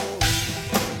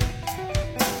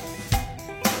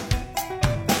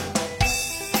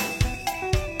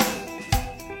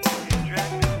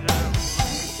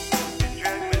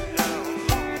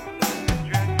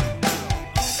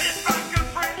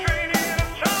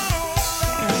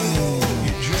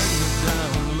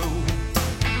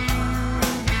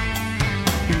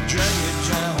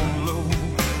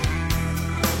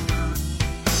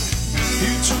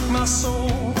 My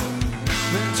soul,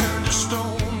 then turned to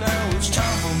stone. Now it's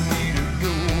time for me to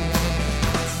go.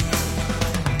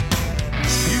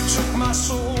 You took my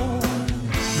soul,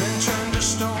 then turned to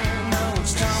stone. Now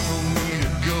it's time for me to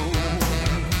go.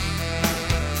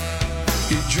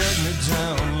 You drag me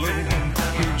down low.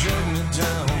 You drag me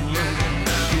down low.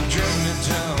 You drag me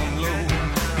down low.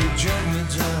 You drag me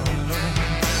down low.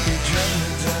 You drag me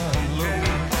down low.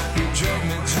 You drag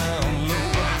me down low.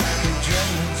 You drag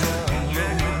me down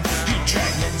low.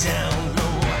 Drag me down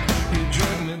low, you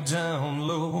drag me down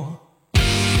low.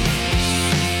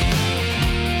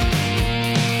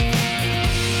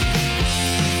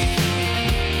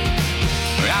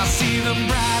 I see the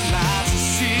bright lights, the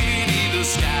city, the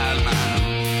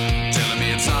skyline, telling me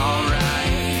it's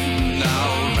alright,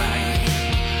 alright.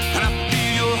 And I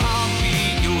feel your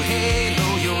heartbeat, your halo,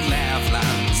 your laugh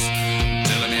lines,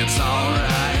 telling me it's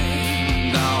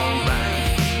alright,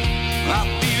 alright. I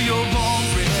feel your warm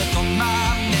breath on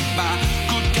my neck, my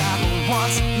good God,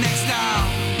 what's next now?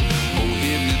 Oh,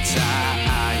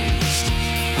 hypnotized.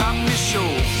 I miss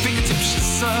your fingertips, your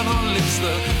southern lips,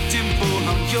 the dimple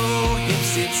on your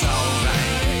hips. It's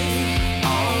alright,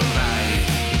 alright.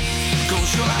 'Cause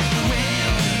you're like the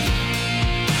wind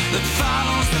that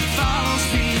follows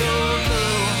me, your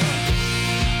love.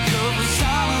 Covers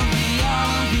all of me,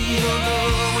 your love.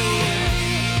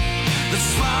 That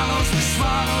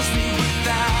swallows me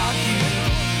without you.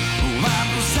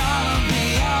 Wipes all of me,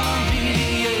 yeah.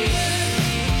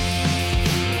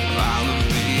 All of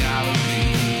me, yeah.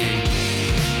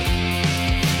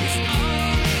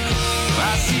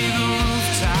 I see the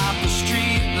rooftop, the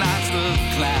street lights, the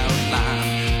cloud line,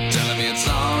 telling me it's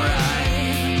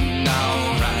alright,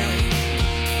 alright.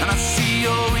 And I see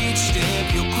your each step,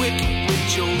 you're quick with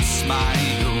your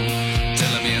smile,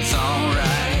 telling me it's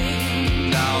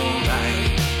alright, alright.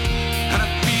 And I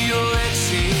feel your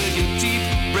exhale, your deep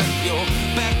breath, your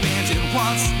back bends, and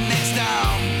what's next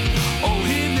down? Oh,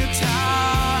 hypnotized.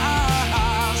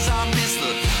 I miss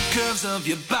the curves of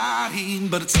your body,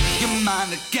 but it's your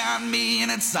mind that got me,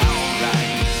 and it's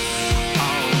alright,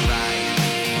 alright.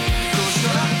 'Cause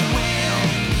you're like the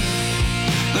wind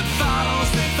that follows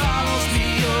me,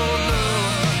 your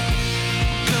love.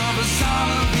 Covers all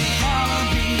of me,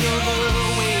 your love.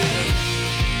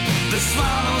 That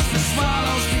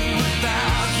swallows me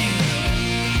without you.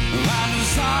 I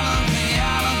lose all of me,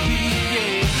 yeah.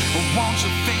 I want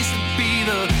your face to be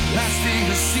the last thing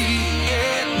to see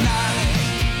at night.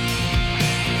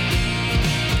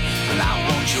 And I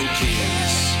want your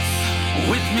kiss.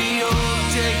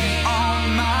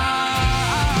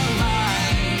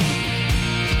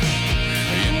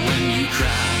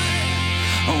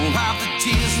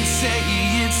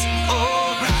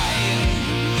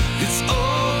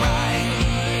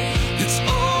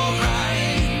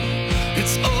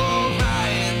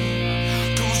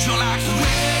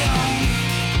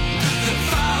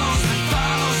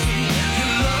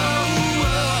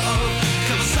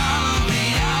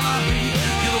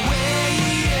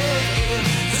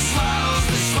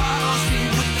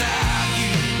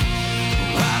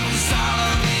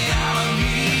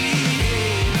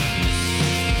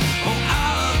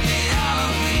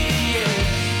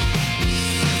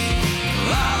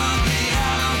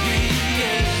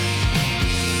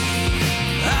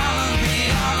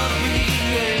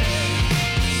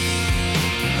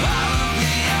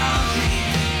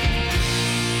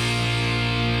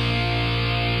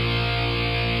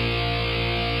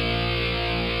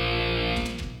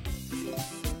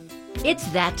 It's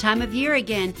that time of year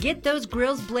again. Get those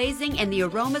grills blazing and the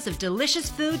aromas of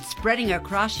delicious food spreading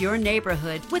across your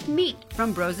neighborhood with meat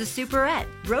from Rose's Superette.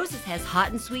 Rose's has hot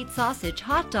and sweet sausage,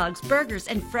 hot dogs, burgers,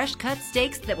 and fresh cut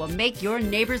steaks that will make your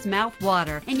neighbor's mouth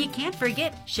water. And you can't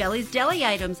forget Shelley's deli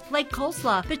items like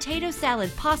coleslaw, potato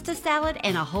salad, pasta salad,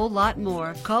 and a whole lot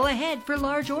more. Call ahead for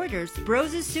large orders.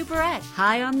 Rose's Superette,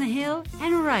 high on the hill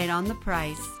and right on the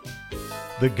price.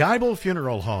 The Geibel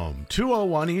Funeral Home,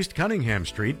 201 East Cunningham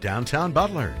Street, downtown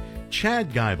Butler.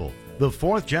 Chad Geibel, the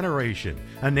fourth generation,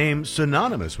 a name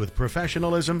synonymous with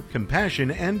professionalism,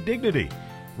 compassion, and dignity.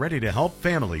 Ready to help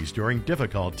families during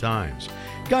difficult times.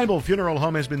 Geibel Funeral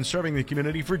Home has been serving the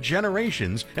community for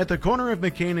generations at the corner of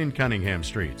McCain and Cunningham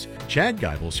Streets. Chad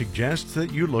Geibel suggests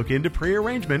that you look into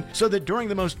pre-arrangement so that during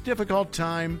the most difficult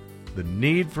time, the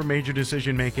need for major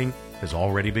decision-making has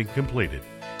already been completed.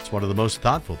 It's one of the most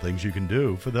thoughtful things you can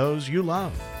do for those you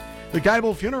love. The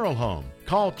Geibel Funeral Home.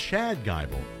 Call Chad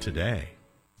Geibel today.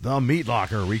 The Meat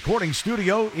Locker Recording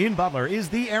Studio in Butler is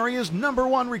the area's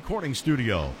 #1 recording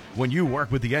studio. When you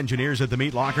work with the engineers at the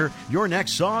Meat Locker, your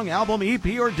next song, album,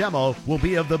 EP, or demo will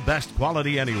be of the best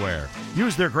quality anywhere.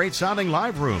 Use their great-sounding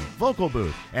live room, vocal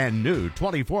booth, and new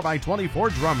 24x24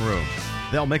 drum room.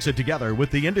 They'll mix it together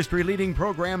with the industry-leading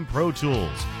program Pro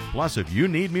Tools. Plus, if you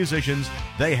need musicians,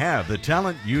 they have the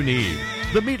talent you need.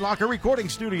 The Meat Locker Recording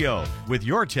Studio. With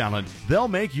your talent, they'll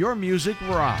make your music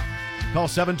rock. Call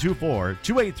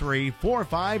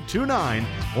 724-283-4529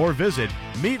 or visit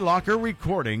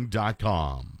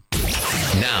meatlockerrecording.com.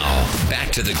 Now,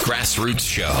 back to the Grassroots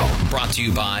Show, brought to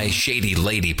you by Shady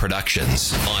Lady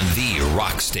Productions on the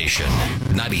Rock Station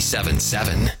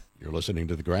 97.7. You're listening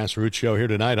to the Grassroots Show here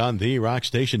tonight on the Rock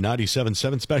Station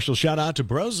 97.7. Special shout out to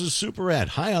Rose's Superette,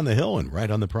 high on the hill and right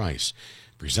on the price.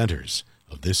 Presenters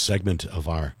of this segment of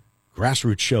our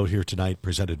Grassroots Show here tonight,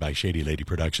 presented by Shady Lady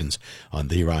Productions on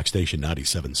the Rock Station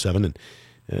 97.7.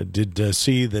 And did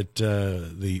see that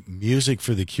the Music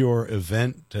for the Cure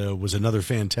event was another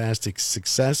fantastic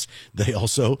success. They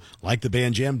also, like the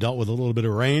band Jam, dealt with a little bit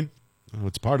of rain. Well,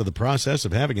 it's part of the process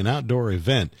of having an outdoor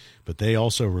event, but they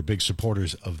also were big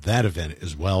supporters of that event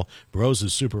as well.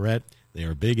 Rose's Superette, they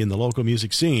are big in the local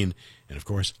music scene, and of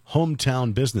course,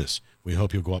 hometown business. We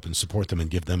hope you'll go up and support them and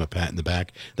give them a pat in the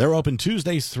back. They're open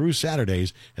Tuesdays through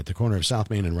Saturdays at the corner of South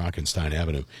Main and Rockenstein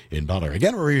Avenue in Butler.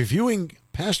 Again, we're reviewing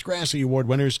past Grassy Award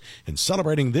winners and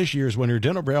celebrating this year's winner,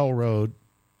 Dinner Bell Road,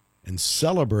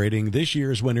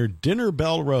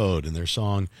 and their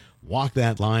song, Walk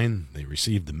That Line. They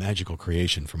received the magical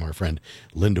creation from our friend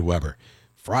Linda Weber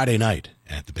Friday night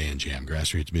at the Band Jam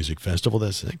Grassroots Music Festival.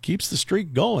 That keeps the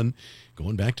streak going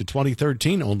back to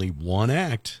 2013. Only one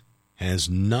act has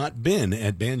not been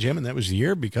at Band Jam, and that was the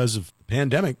year because of the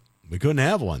pandemic. We couldn't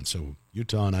have one, so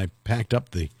Utah and I packed up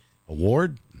the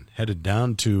award and headed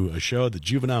down to a show that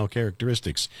Juvenile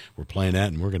Characteristics were playing at,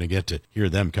 and we're going to get to hear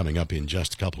them coming up in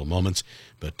just a couple of moments.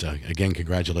 But again,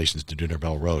 congratulations to Dinner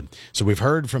Bell Road. So we've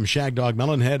heard from Shagdog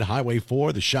Melonhead, Highway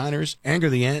 4, The Shiners,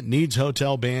 Anger the Ant, Needs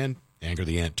Hotel Band, Anger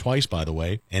the Ant twice, by the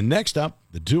way. And next up,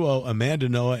 the duo Amanda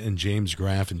Noah and James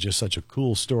Graff, and just such a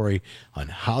cool story on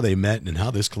how they met and how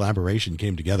this collaboration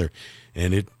came together.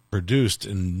 And it produced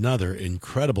another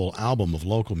incredible album of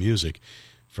local music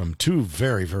from two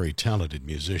very, very talented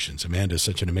musicians. Amanda is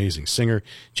such an amazing singer.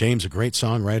 James, a great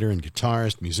songwriter and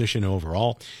guitarist, musician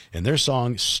overall. And their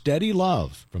song, Steady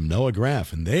Love, from Noah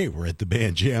Graff. And they were at the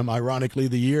Band Jam, ironically,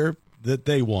 the year that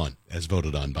they won, as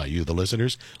voted on by you, the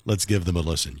listeners. Let's give them a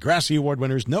listen. Grassy Award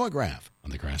winners, Noah Graff on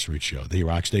the Grassroots Show, the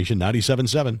Rock Station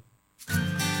 97.7.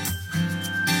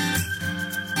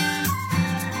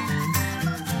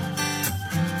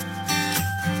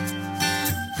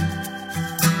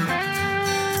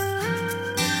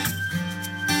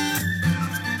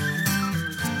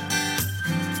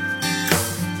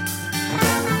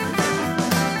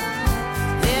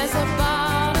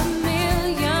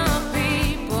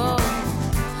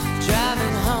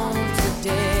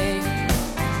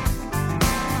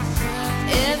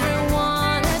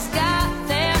 Everyone has got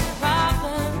their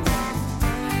problems.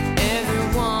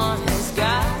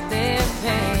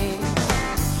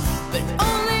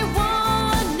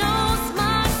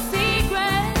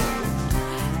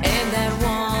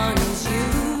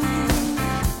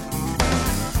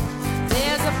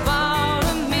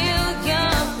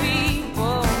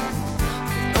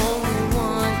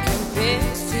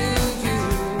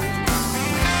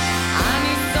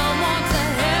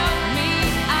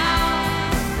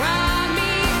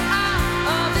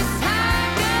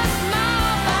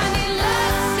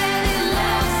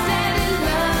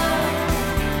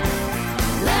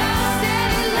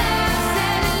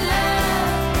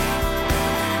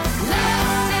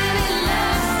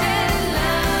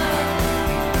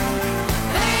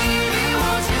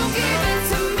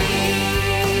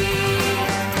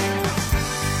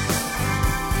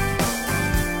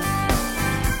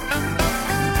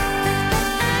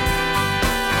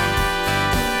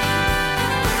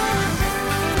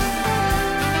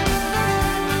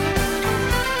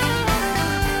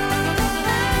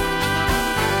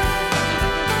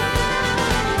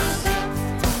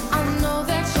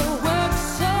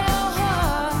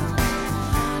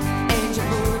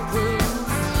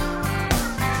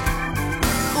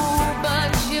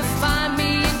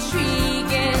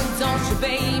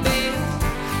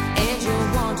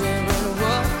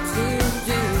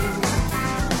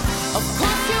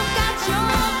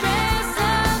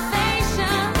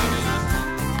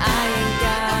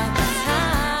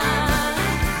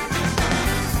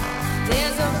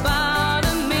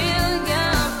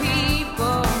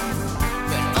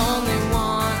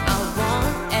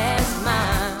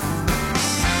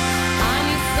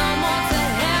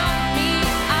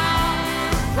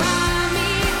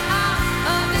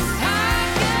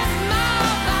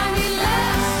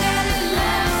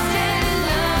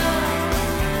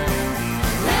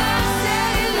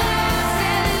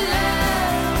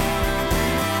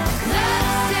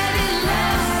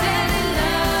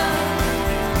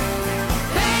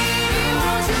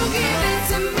 give it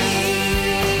to me?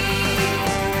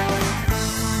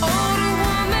 Oh, the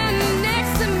woman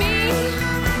next to me,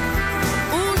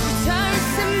 ooh, she turns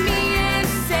to me and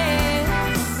says,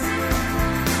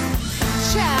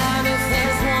 child, if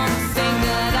there's one thing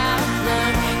that I've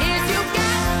learned, is you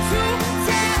got to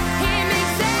tell him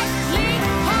exactly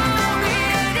how it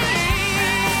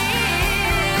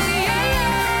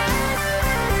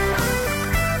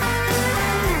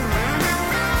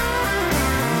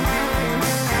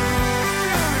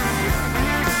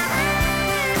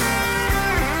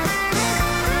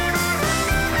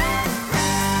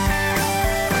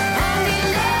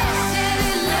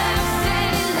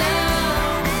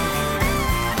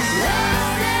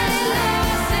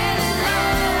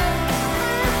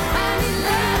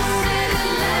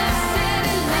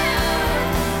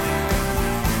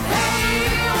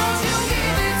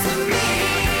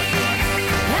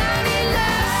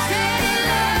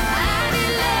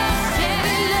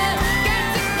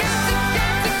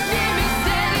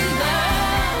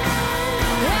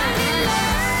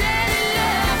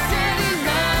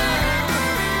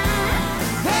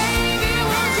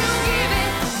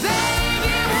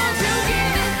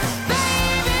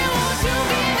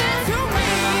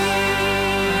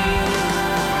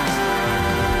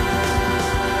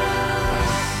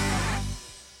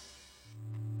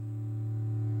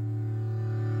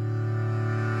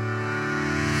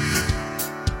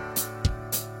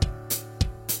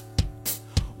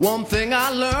One thing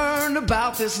I learned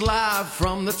about this life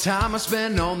from the time I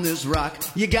spent on this rock,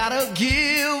 you gotta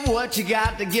give what you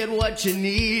got to get what you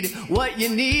need. What you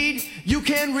need, you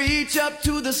can reach up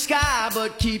to the sky,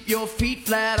 but keep your feet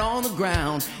flat on the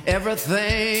ground.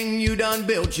 Everything you done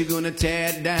built, you're gonna tear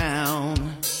it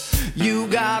down. You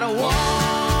gotta want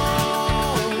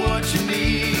what you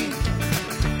need.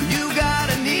 You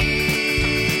gotta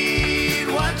need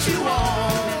what you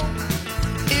want.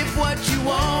 If what you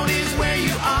want is where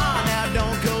you are, now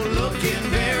don't go looking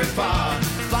very far.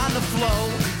 Find the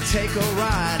flow, take a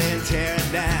ride and tear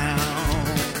it down.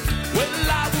 Well,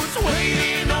 I was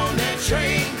waiting on that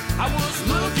train. I was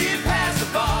looking past the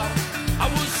bar. I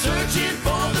was searching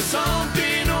for the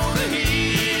something on the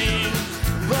hill.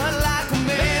 But like a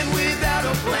man without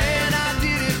a plan, I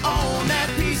didn't own that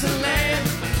piece of land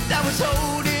that was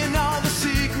holding all the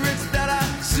secrets that I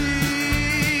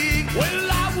seek.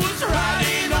 Well, I was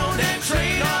riding on that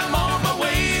train. I'm on my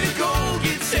way to go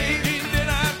get saved. And then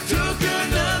I took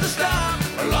another stop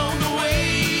along the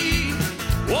way.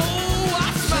 Whoa,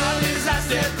 I smiled as I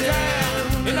stepped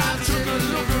down, and I took a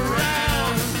look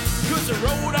around. 'Cause the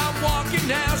road I'm walking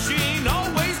now, she ain't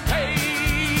always paved.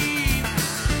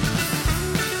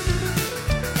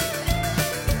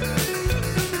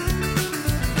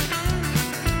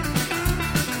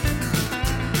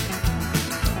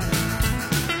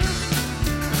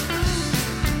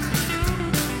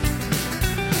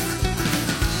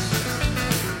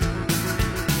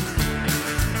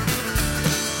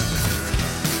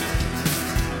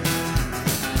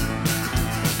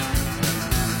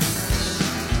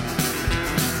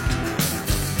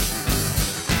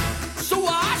 So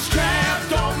I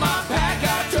strapped on my pack,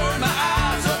 I turned my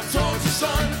eyes up towards the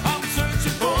sun. I'm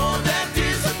searching for that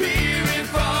disappearing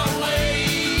far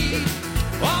away.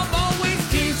 I'm always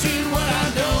teaching what I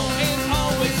don't, and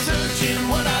always searching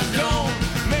what I don't.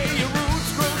 May your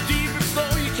roots grow deep and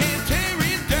slow, you can't tear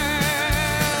it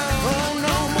down. Oh,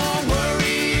 no more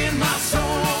worry in my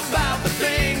soul about the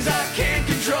things I can't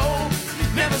control.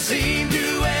 Never seem to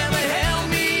ever help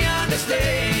me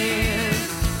understand.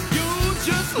 You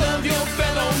just love your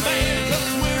fellow man,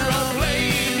 'cause we're all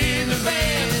playing in the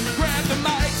band. Grab the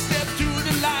mic, step to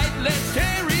the light, let's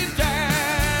tear it down.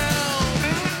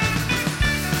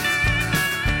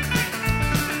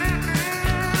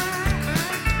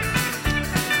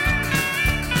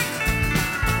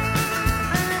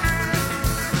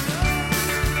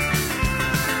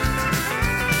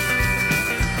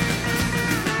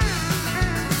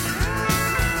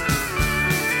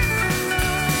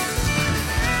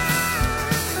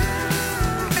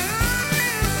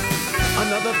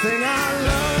 Another thing I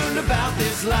learned about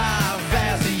this life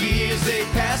as the years they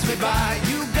pass me by,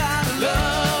 you gotta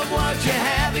love what you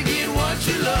have to get what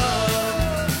you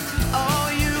love. Oh,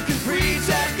 you can preach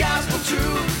that gospel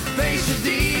truth, face your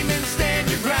demons, stand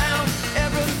your ground.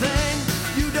 Everything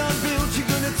you done built, you're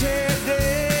gonna tear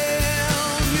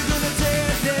down. You're gonna tear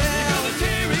down. You're gonna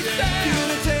tear it down. You're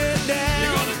gonna tear down.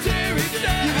 You're gonna tear it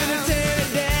down. You're gonna tear it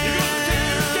down. You're gonna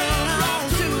tear it down right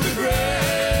to the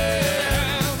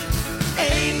ground.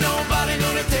 Ain't nobody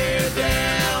gonna tear it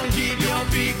down. Keep your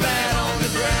feet flat on the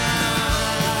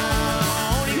ground.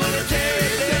 You're gonna tear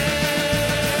it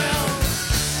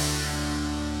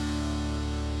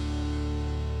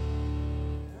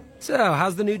So,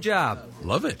 how's the new job?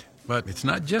 Love it. But it's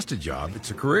not just a job,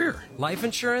 it's a career. Life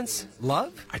insurance?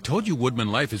 Love? I told you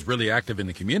Woodman Life is really active in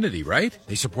the community, right?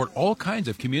 They support all kinds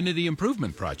of community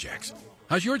improvement projects.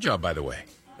 How's your job, by the way?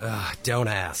 Don't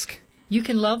ask. You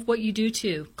can love what you do,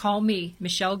 too. Call me,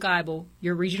 Michelle Geibel,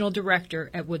 your Regional Director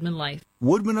at Woodman Life.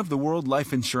 Woodman of the World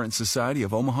Life Insurance Society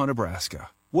of Omaha, Nebraska.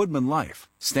 Woodman Life,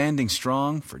 standing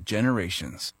strong for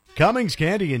generations. Cummings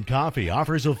Candy and Coffee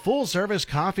offers a full-service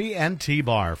coffee and tea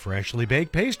bar, freshly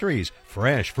baked pastries,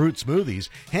 fresh fruit smoothies,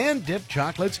 hand-dipped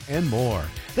chocolates, and more.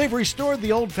 They've restored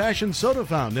the old-fashioned soda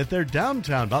fountain at their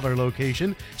downtown Butler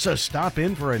location, so stop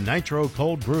in for a nitro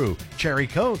cold brew, cherry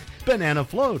coke, banana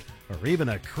float, or even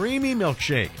a creamy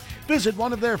milkshake. Visit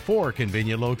one of their 4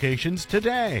 convenient locations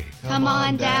today. Come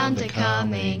on down to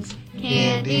Cummings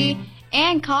Candy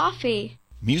and Coffee.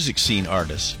 Music scene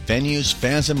artists, venues,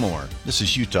 fans, and more. This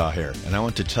is Utah here, and I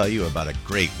want to tell you about a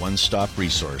great one-stop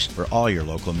resource for all your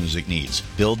local music needs.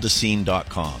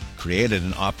 BuildTheScene.com. Created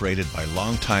and operated by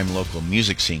longtime local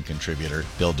music scene contributor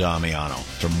Bill Damiano.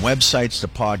 From websites to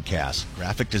podcasts,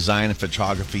 graphic design and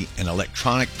photography, and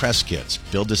electronic press kits,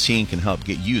 Build the Scene can help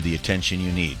get you the attention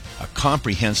you need. A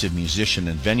comprehensive musician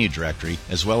and venue directory,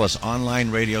 as well as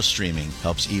online radio streaming,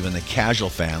 helps even the casual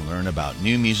fan learn about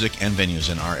new music and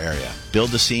venues in our area. Build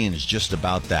the Scene is just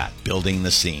about that, building the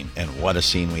scene, and what a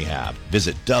scene we have.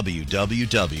 Visit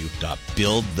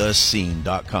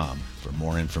www.buildthescene.com for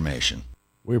more information.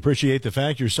 We appreciate the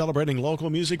fact you're celebrating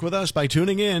local music with us by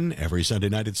tuning in every Sunday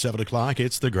night at 7 o'clock.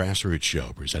 It's the Grassroots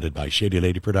Show, presented by Shady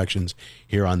Lady Productions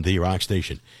here on the Rock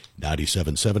Station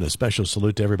 97.7. A special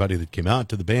salute to everybody that came out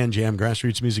to the Band Jam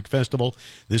Grassroots Music Festival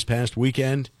this past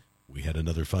weekend. We had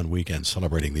another fun weekend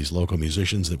celebrating these local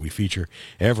musicians that we feature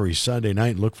every Sunday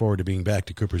night. Look forward to being back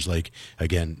to Coopers Lake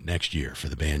again next year for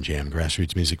the Band Jam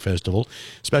Grassroots Music Festival.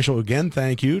 Special again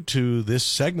thank you to this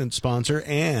segment sponsor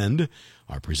and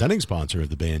our presenting sponsor of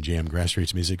the Band Jam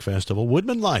Grassroots Music Festival,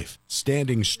 Woodman Life,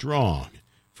 standing strong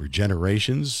for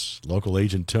generations. Local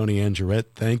agent Tony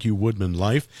Angerette, thank you, Woodman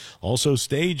Life. Also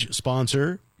stage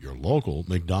sponsor, your local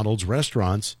McDonald's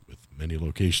restaurants with many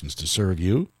locations to serve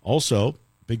you. Also,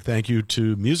 big thank you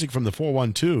to Music from the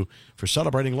 412 for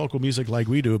celebrating local music like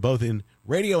we do, both in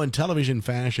radio and television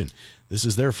fashion. This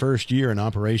is their first year in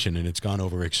operation, and it's gone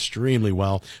over extremely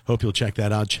well. Hope you'll check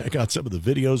that out. Check out some of the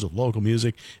videos of local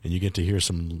music, and you get to hear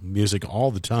some music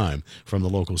all the time from the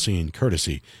local scene,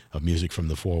 courtesy of Music from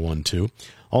the 412.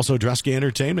 Also, Drusky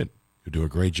Entertainment, who do a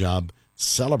great job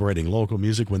celebrating local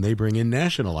music when they bring in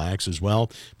national acts as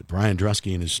well. But Brian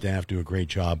Drusky and his staff do a great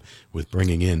job with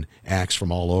bringing in acts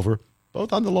from all over,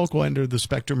 both on the local end of the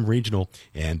spectrum, regional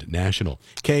and national.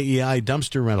 KEI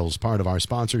Dumpster Rentals, part of our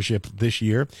sponsorship this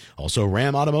year. Also,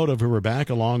 Ram Automotive, who are back,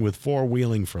 along with Four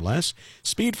Wheeling for Less.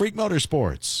 Speed Freak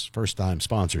Motorsports, first-time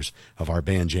sponsors of our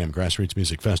Band Jam Grassroots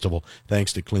Music Festival.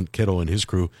 Thanks to Clint Kittle and his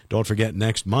crew. Don't forget,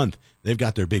 next month, they've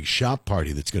got their big shop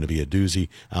party that's going to be a doozy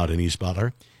out in East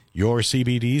Butler. Your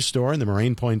CBD store in the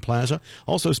Moraine Point Plaza.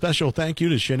 Also, special thank you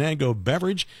to Shenango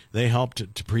Beverage. They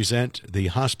helped to present the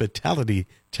hospitality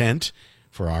tent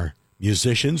for our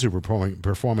musicians who were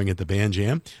performing at the Band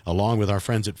Jam, along with our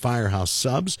friends at Firehouse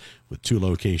Subs, with 2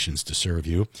 locations to serve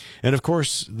you. And, of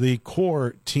course, the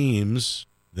core teams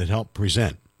that help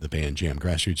present the Band Jam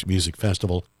Grassroots Music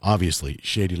Festival, obviously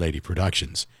Shady Lady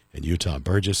Productions and Utah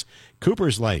Burgess.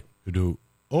 Coopers Lake, who do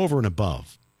over and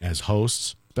above as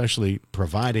hosts, especially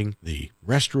providing the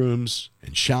restrooms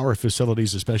and shower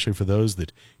facilities, especially for those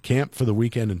that camp for the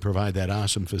weekend and provide that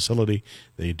awesome facility.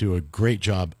 They do a great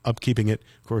job upkeeping it.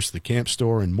 Of course, the camp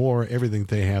store and more, everything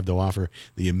they have to offer,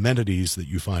 the amenities that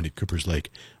you find at Coopers Lake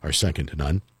are second to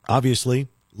none. Obviously,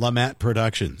 LaMatt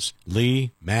Productions.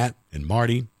 Lee, Matt, and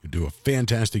Marty, who do a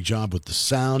fantastic job with the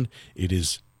sound. It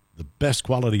is the best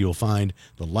quality you'll find.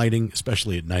 The lighting,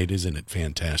 especially at night, isn't it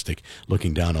fantastic?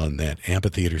 Looking down on that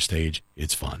amphitheater stage,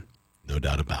 it's fun. No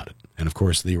doubt about it. And, of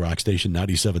course, the Rock Station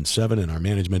 97.7 and our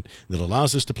management that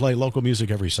allows us to play local music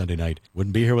every Sunday night.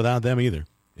 Wouldn't be here without them either.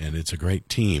 And it's a great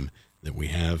team that we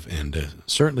have. And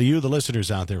certainly you, the listeners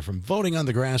out there, from voting on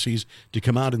the Grassies to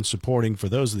come out and supporting, for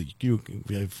those that you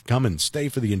have come and stay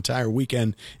for the entire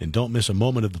weekend and don't miss a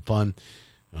moment of the fun.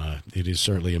 It is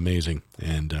certainly amazing,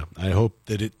 and I hope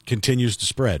that it continues to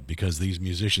spread because these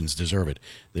musicians deserve it.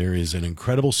 There is an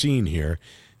incredible scene here.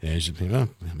 As you think, well,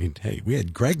 I mean, hey, we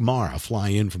had Greg Mara fly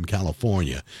in from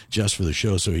California just for the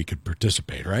show so he could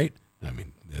participate, right? I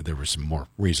mean, there were some more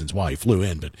reasons why he flew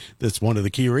in, but that's one of the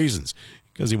key reasons,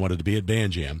 because he wanted to be at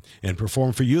Band Jam and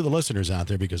perform for you, the listeners out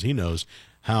there, because he knows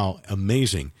how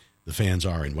amazing the fans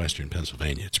are in Western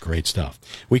Pennsylvania. It's great stuff.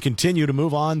 We continue to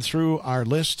move on through our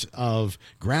list of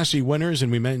Grassy winners,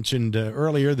 and we mentioned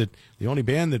earlier that the only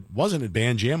band that wasn't at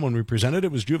Band Jam when we presented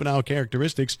it was Juvenile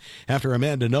Characteristics. After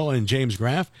Amanda Noah and James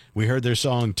Graff, we heard their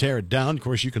song Tear It Down. Of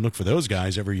course, you can look for those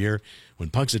guys every year when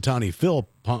Punxsutawney Phil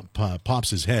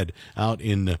pops his head out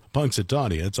in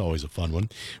Punxsutawney. That's always a fun one.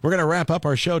 We're going to wrap up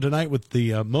our show tonight with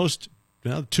the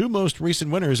two most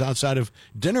recent winners outside of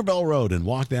Dinner Bell Road and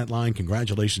Walk That Line.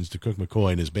 Congratulations to Cook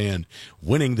McCoy and his band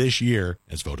winning this year,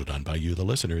 as voted on by you, the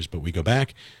listeners. But we go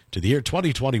back to the year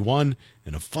 2021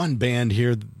 and a fun band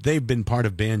here. They've been part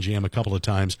of Band Jam a couple of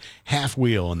times. Half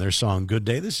Wheel and their song Good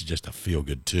Day. This is just a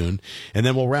feel-good tune. And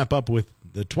then we'll wrap up with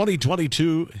the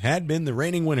 2022 had been the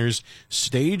reigning winners,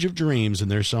 Stage of Dreams,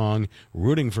 and their song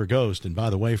Rooting for Ghost. And by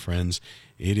the way, friends,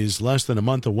 it is less than a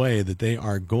month away that they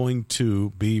are going to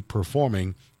be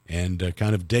performing and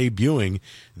kind of debuting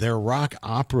their rock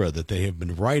opera that they have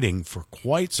been writing for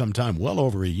quite some time, well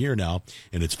over a year now,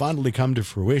 and it's finally come to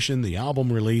fruition. The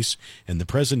album release and the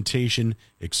presentation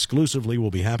exclusively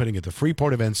will be happening at the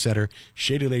Freeport Event Center.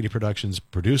 Shady Lady Productions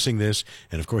producing this,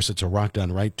 and of course it's a Rock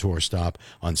Done Right tour stop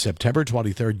on September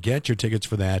 23rd. Get your tickets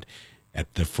for that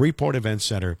at the Freeport Event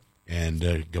Center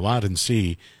and go out and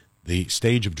see the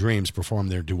Stage of Dreams perform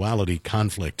their Duality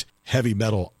Conflict heavy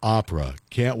metal opera.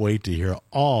 Can't wait to hear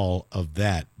all of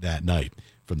that night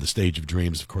from the Stage of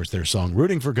Dreams. Of course, their song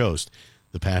Rooting for Ghost,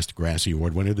 the past Grassy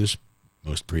Award winner this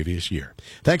most previous year.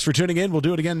 Thanks for tuning in. We'll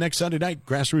do it again next Sunday night.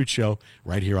 Grassroots Show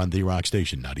right here on The Rock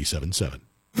Station 97.7.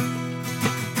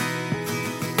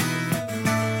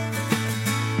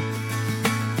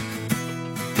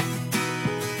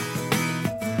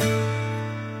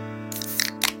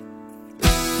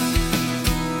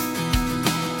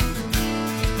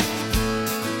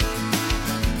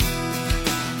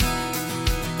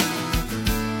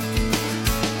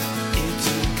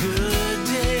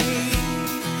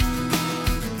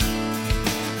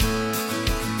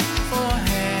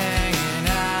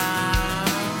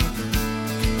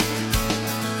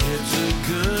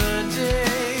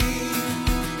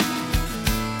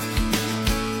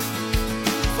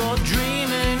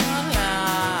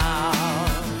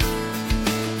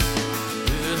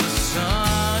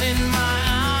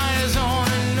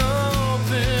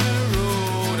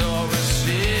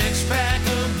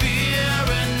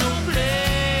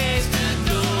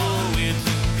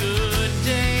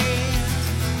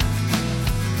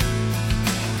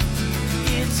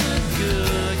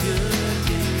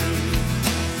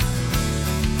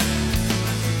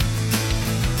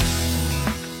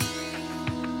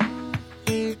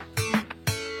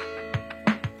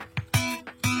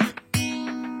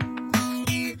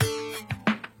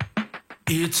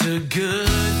 It's a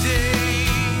good day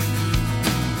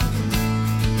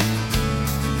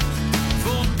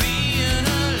for being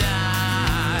alive.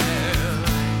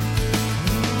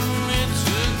 It's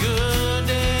a good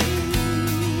day.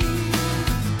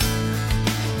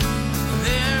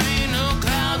 There ain't no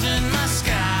clouds in my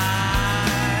sky.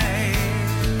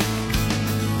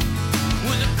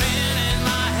 With a pen in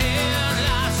my hand,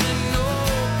 life's an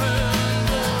open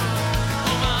door.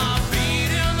 On my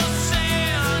feet in the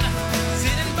sand,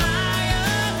 sitting by a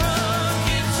road.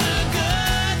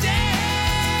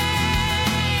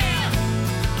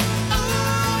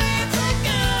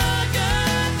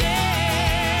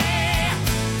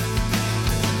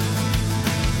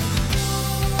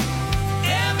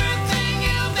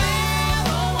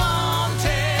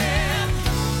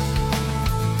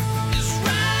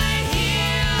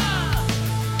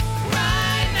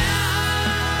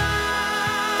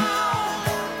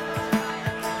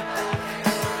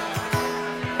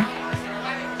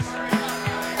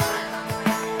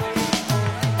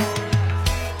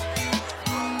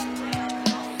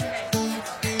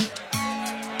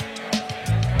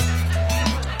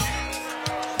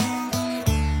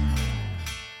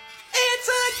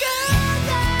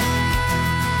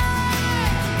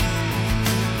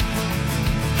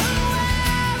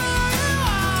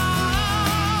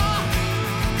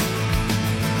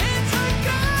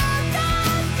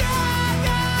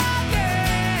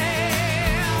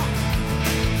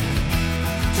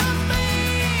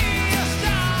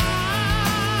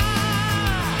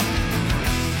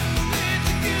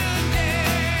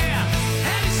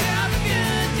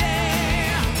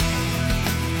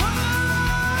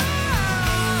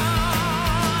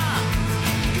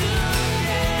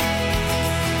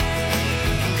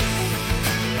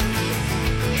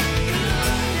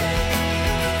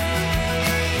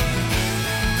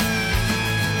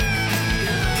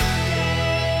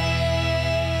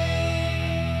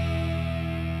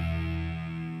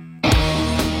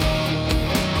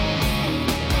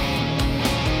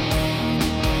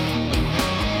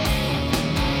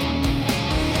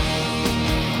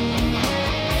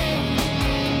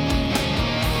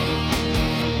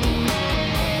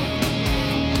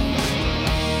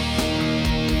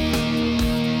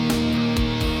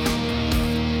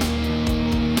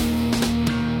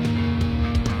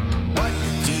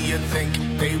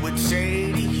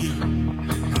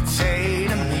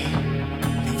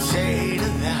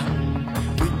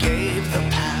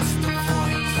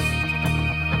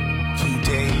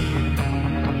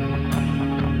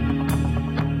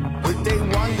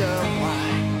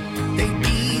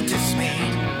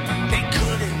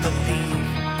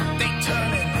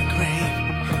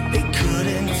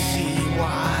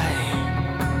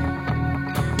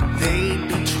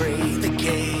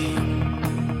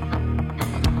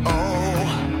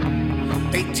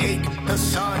 They take the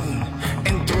sun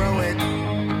and throw it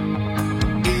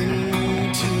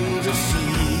into the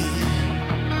sea.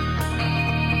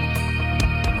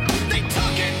 They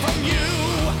took it from you.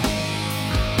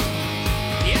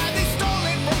 Yeah, they stole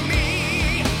it from me.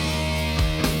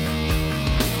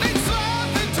 They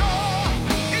slammed the door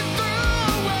and threw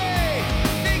away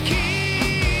the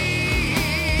key.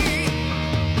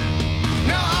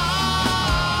 Now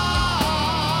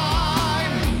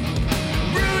I'm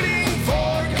rooting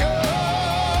for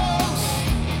ghosts,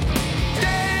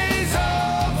 days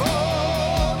of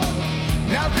old.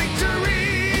 Now victory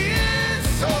is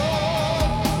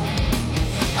sold.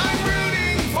 I'm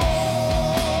rooting for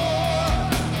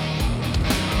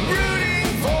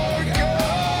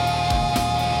ghosts.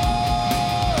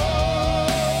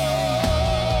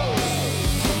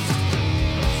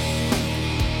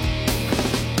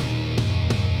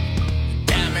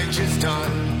 Damage is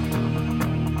done.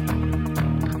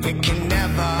 It can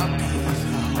never be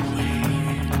the way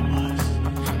it was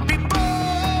before.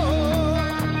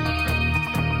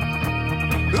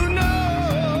 Who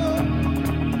knows?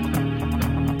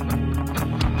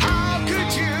 How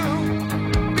could you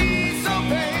be so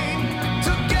vain?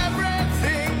 Took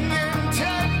everything and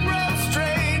temporal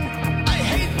strain. I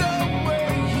hate the way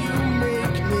you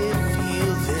make me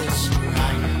feel this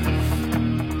strife.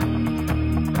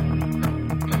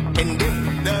 And if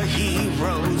the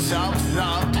heroes of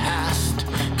the past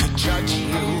could judge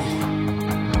you,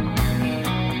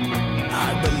 I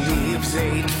believe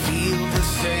they'd feel the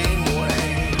same way.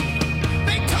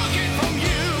 They took it from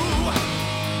you.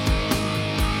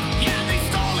 Yeah, they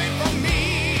stole it from me.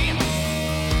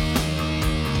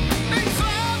 They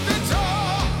slammed the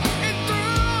door and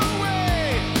threw away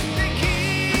the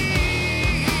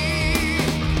key.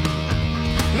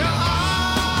 Now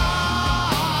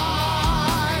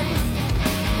I'm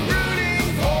rooting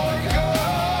for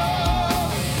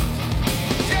ghosts,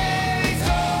 days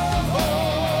of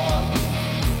old.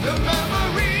 The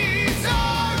memories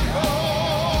are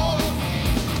cold.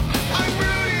 I'm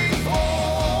rooting for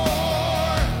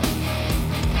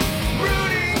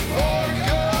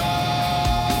ghosts.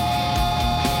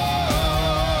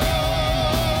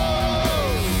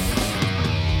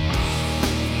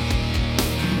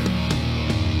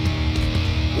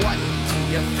 What do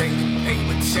you think they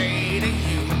would say to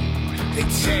you?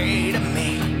 They'd say to me,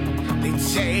 they'd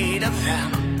say to them,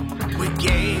 we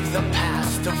gave the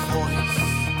past a voice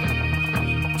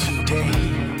today.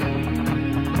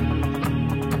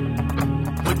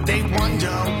 Would they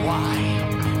wonder why?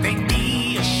 They'd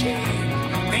be ashamed.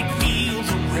 They'd feel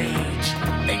the rage.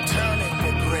 They'd turn in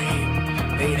the grave.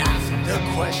 They'd ask the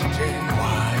question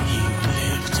why you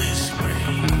live this way.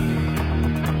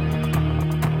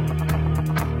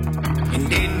 And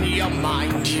in your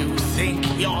mind you think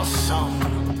you're some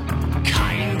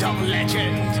kind of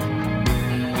legend.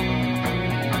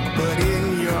 But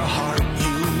in your heart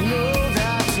you know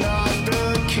that's not the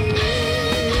case.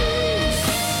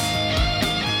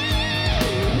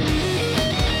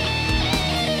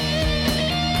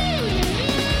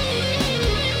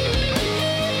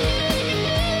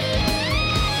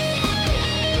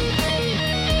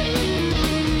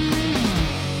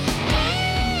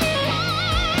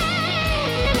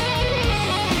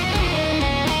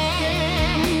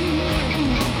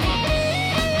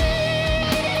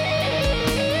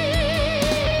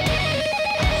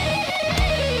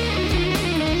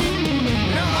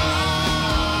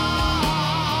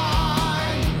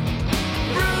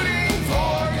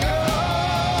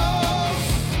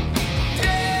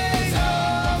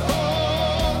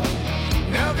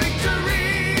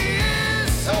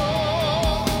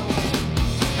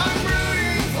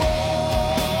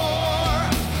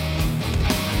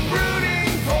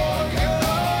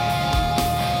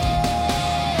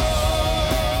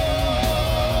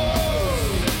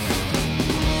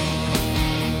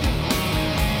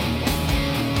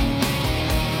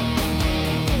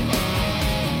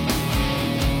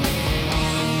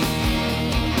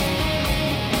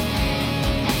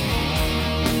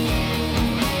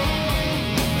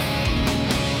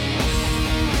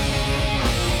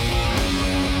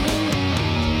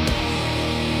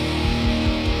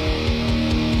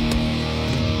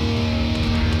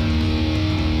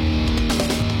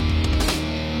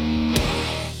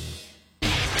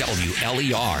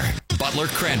 WLER, Butler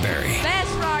Cranberry.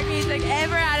 Best rock music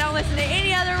ever. I don't listen to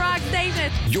any other rock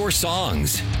station. Your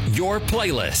songs, your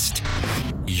playlist,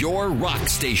 your rock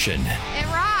station. It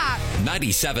rocks.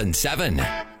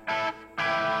 97.7.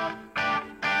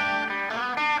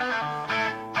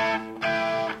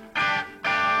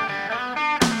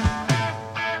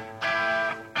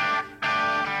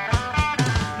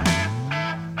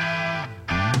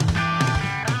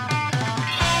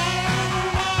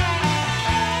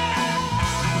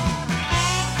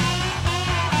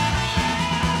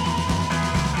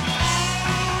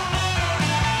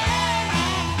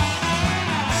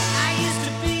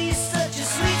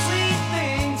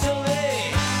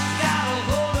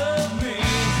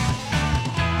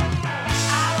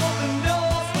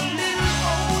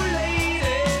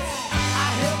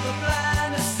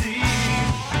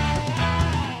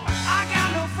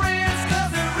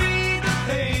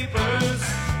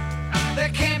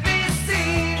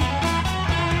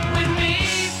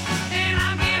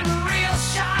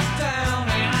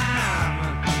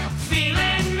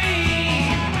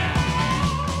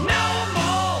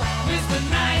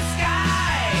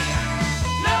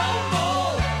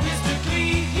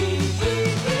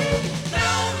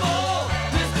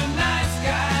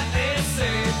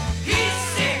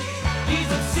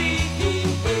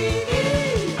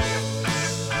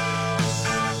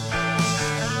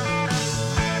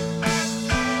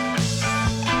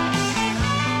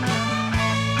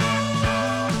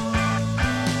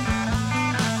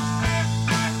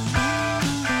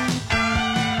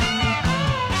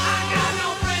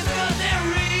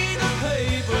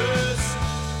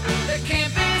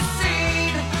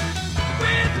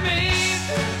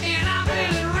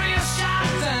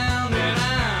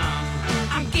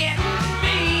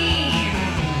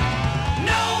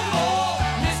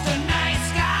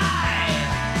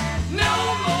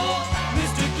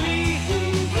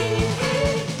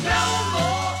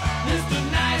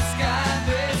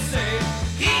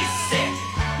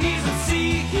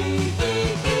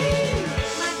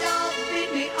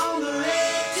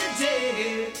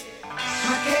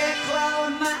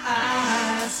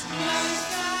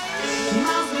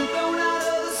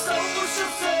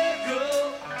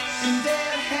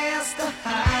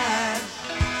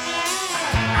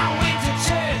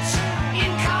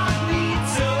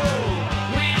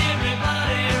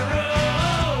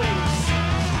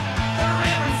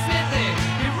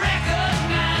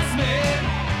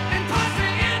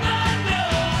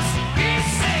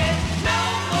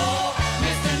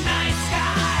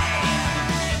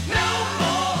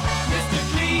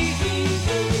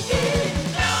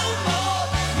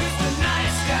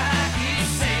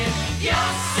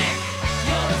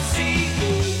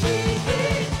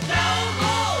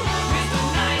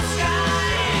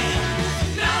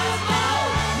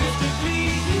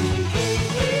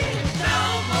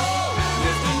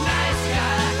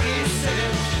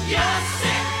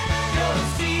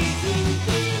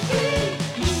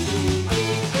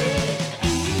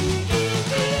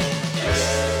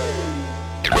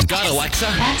 Got Alexa?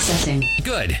 Accessing.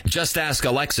 Good. Just ask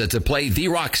Alexa to play The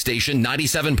Rock Station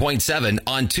 97.7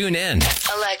 on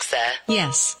TuneIn. Alexa.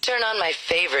 Yes. Turn on my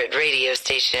favorite radio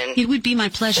station. It would be my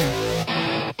pleasure.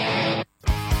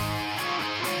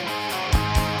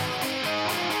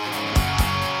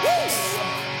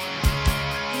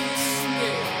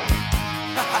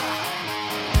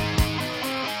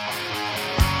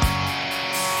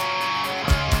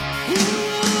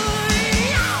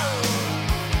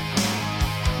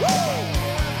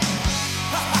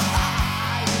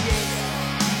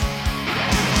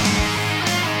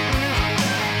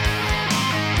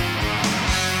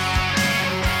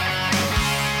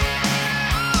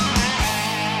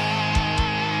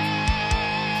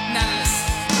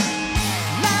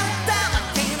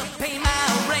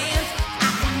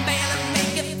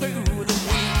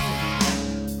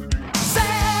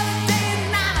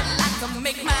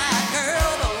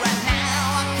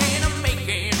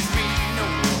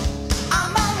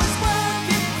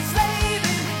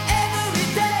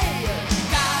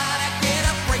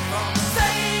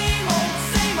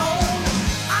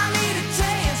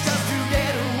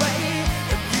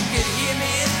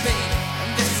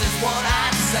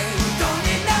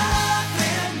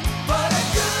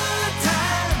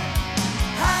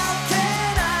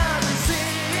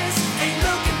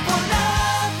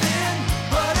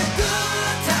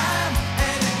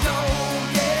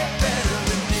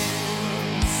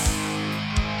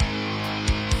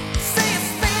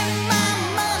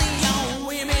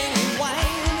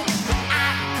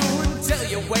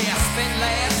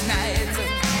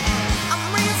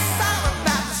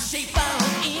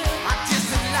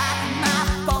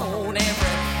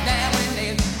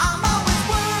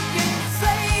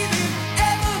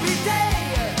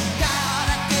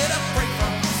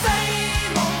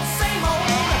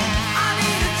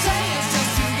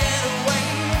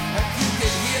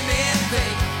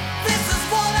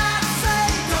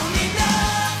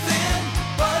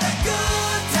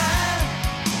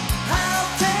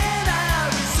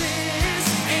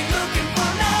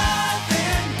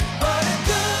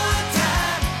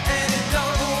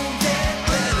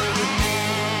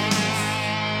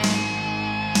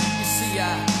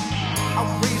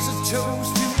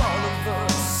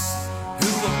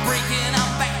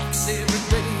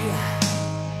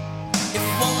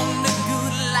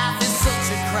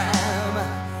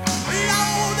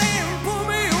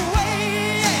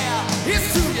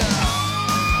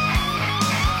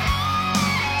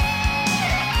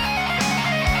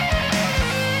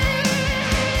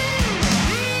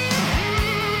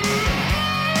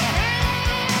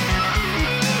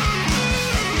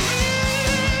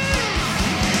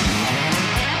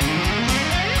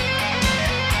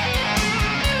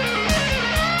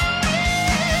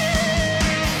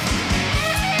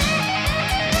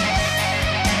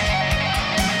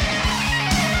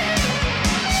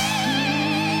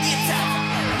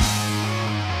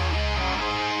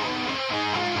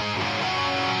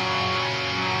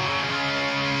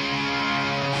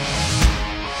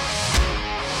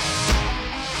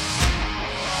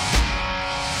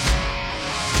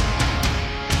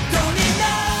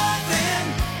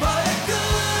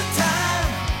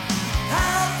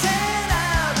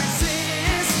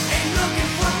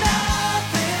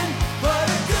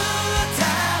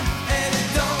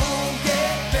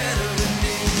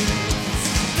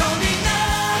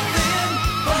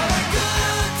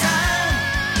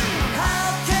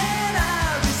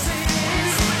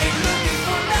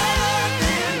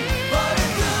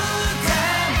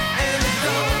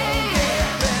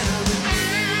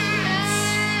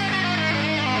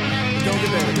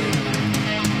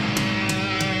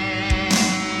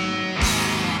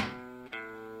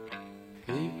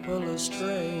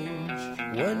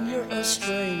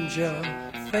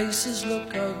 Faces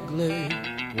look ugly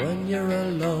when you're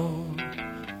alone.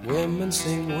 Women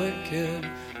seem wicked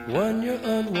when you're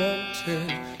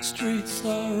unwanted. Streets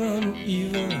are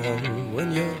uneven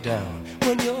when you're down.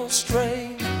 When you're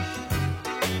strange,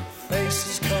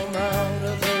 faces come out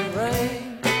of the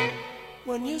rain.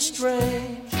 When you're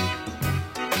strange,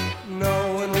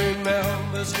 no one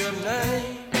remembers your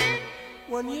name.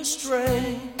 When you're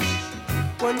strange,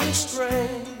 when you're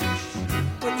strange,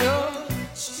 when you're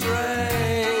strange.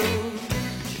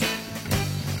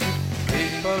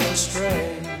 People are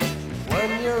strange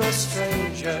when you're a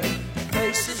stranger.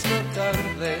 Faces look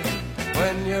ugly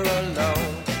when you're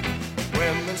alone.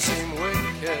 Women seem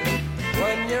wicked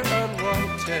when you're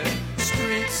unwanted.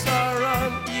 Streets are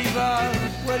uneven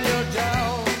when you're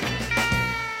down.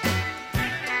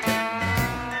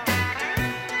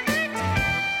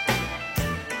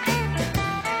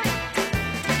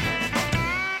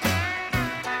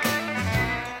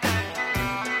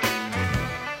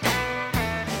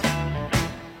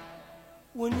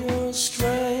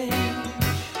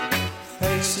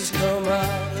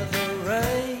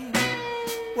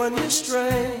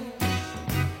 strange,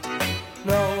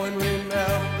 no one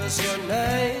remembers your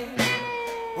name.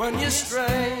 When you're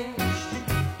strange,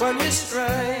 when you're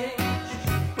strange,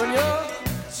 when you're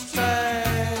strange.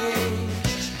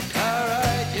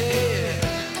 Alright, yeah.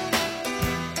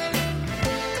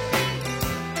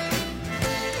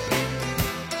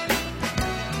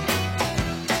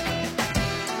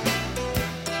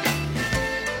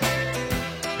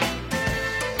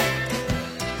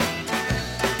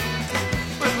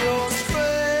 When you're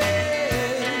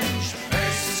strange,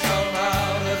 faces come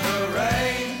out of the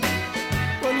rain.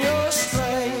 When you're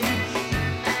strange,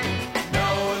 no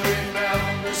one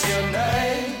remembers your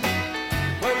name.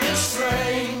 When you're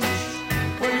strange,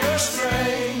 when you're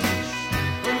strange,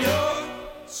 when you're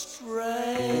strange.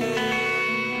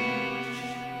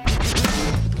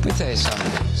 Let me tell you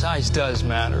something. Size does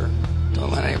matter.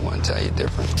 Don't let anyone tell you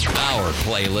different. Our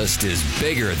playlist is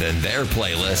bigger than their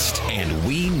playlist, and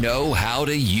we know how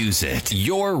to use it.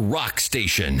 Your rock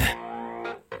station.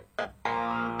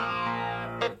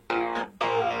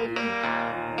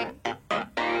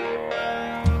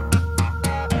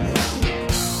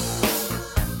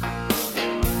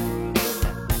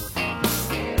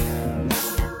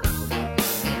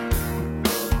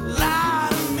 Lie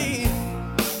to me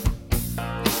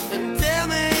and tell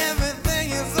me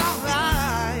everything is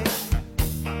alright.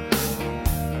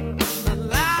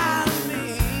 Lie to me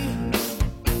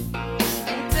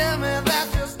and tell me that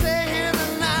you'll stay here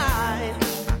tonight.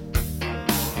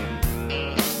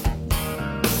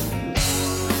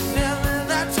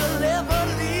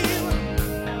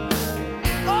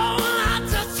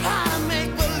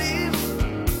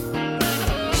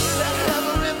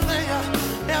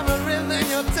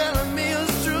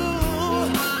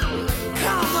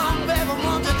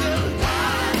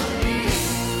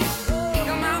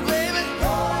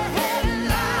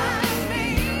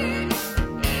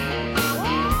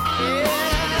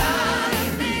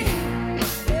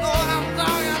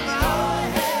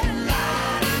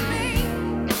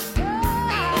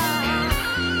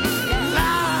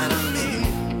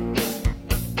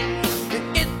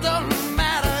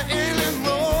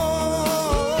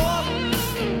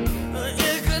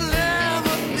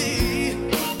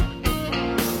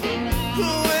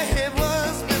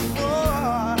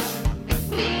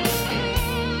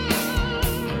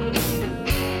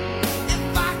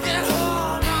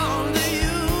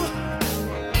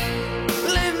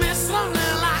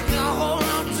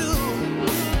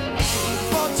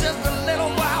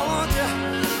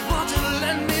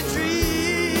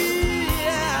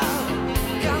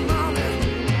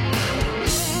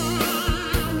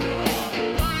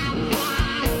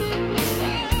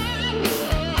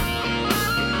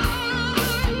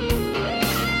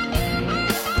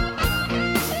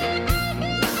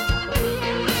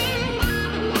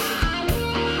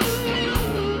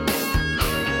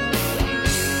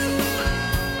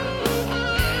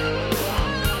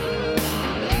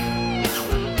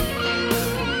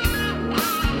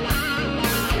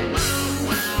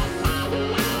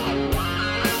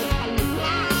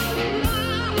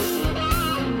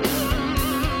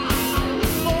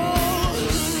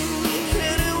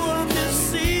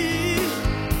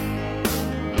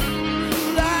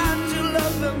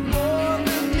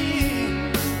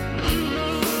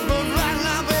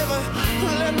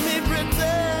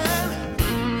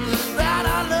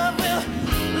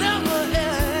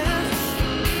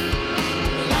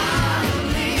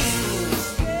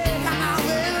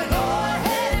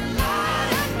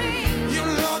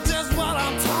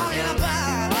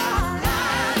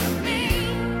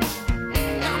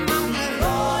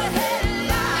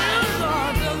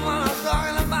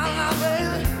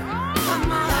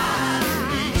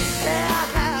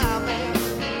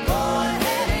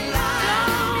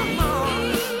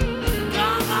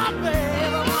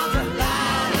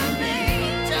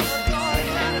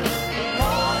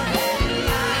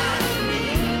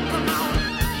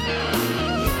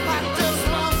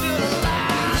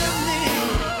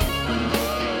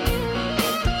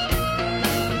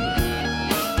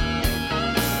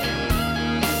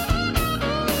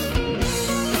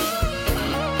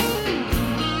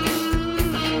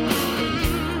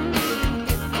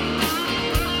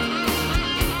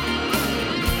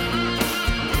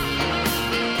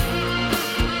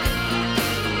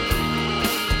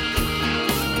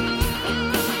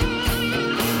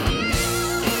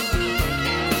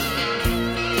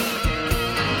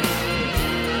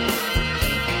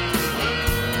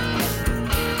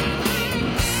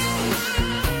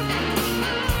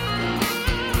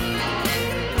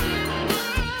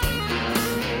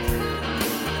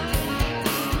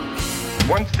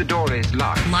 Once the door is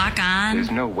locked, lock on.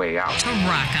 There's no way out. To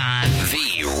rock on.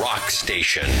 The Rock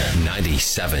Station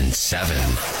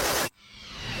 97.7.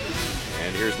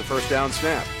 And here's the first down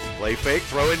snap. Play fake,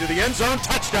 throw into the end zone,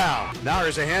 touchdown. Now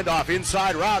here's a handoff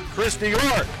inside route. Chris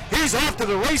Dior. He's off to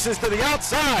the races to the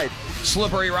outside.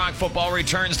 Slippery Rock football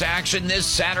returns to action this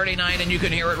Saturday night, and you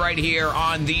can hear it right here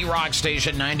on The Rock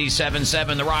Station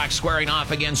 97.7. The Rock squaring off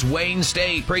against Wayne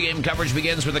State. Pre-game coverage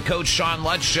begins with the Coach Sean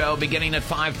Lutz Show beginning at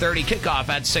 5:30, kickoff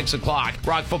at 6 o'clock.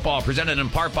 Rock football presented in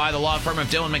part by the law firm of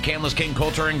Dylan McCandless, King,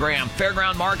 Coulter, and Graham.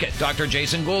 Fairground Market, Dr.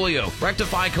 Jason Gulio.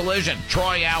 Rectify Collision,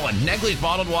 Troy Allen. Negley's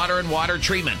Bottled Water and Water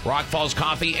Treatment. Rock Falls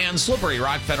Coffee, and Slippery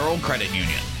Rock Federal Credit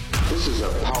Union. This is a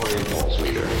power impulse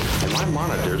meter, and my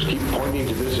monitors keep pointing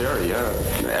to this area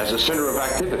as a center of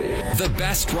activity. The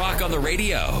best rock on the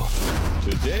radio.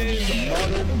 Today's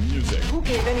modern music. Who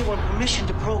gave anyone permission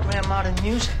to program modern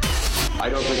music? I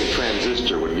don't think a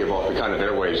transistor would give off the kind of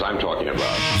airwaves I'm talking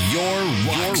about. Your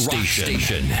Rock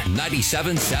Station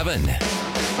 97.7.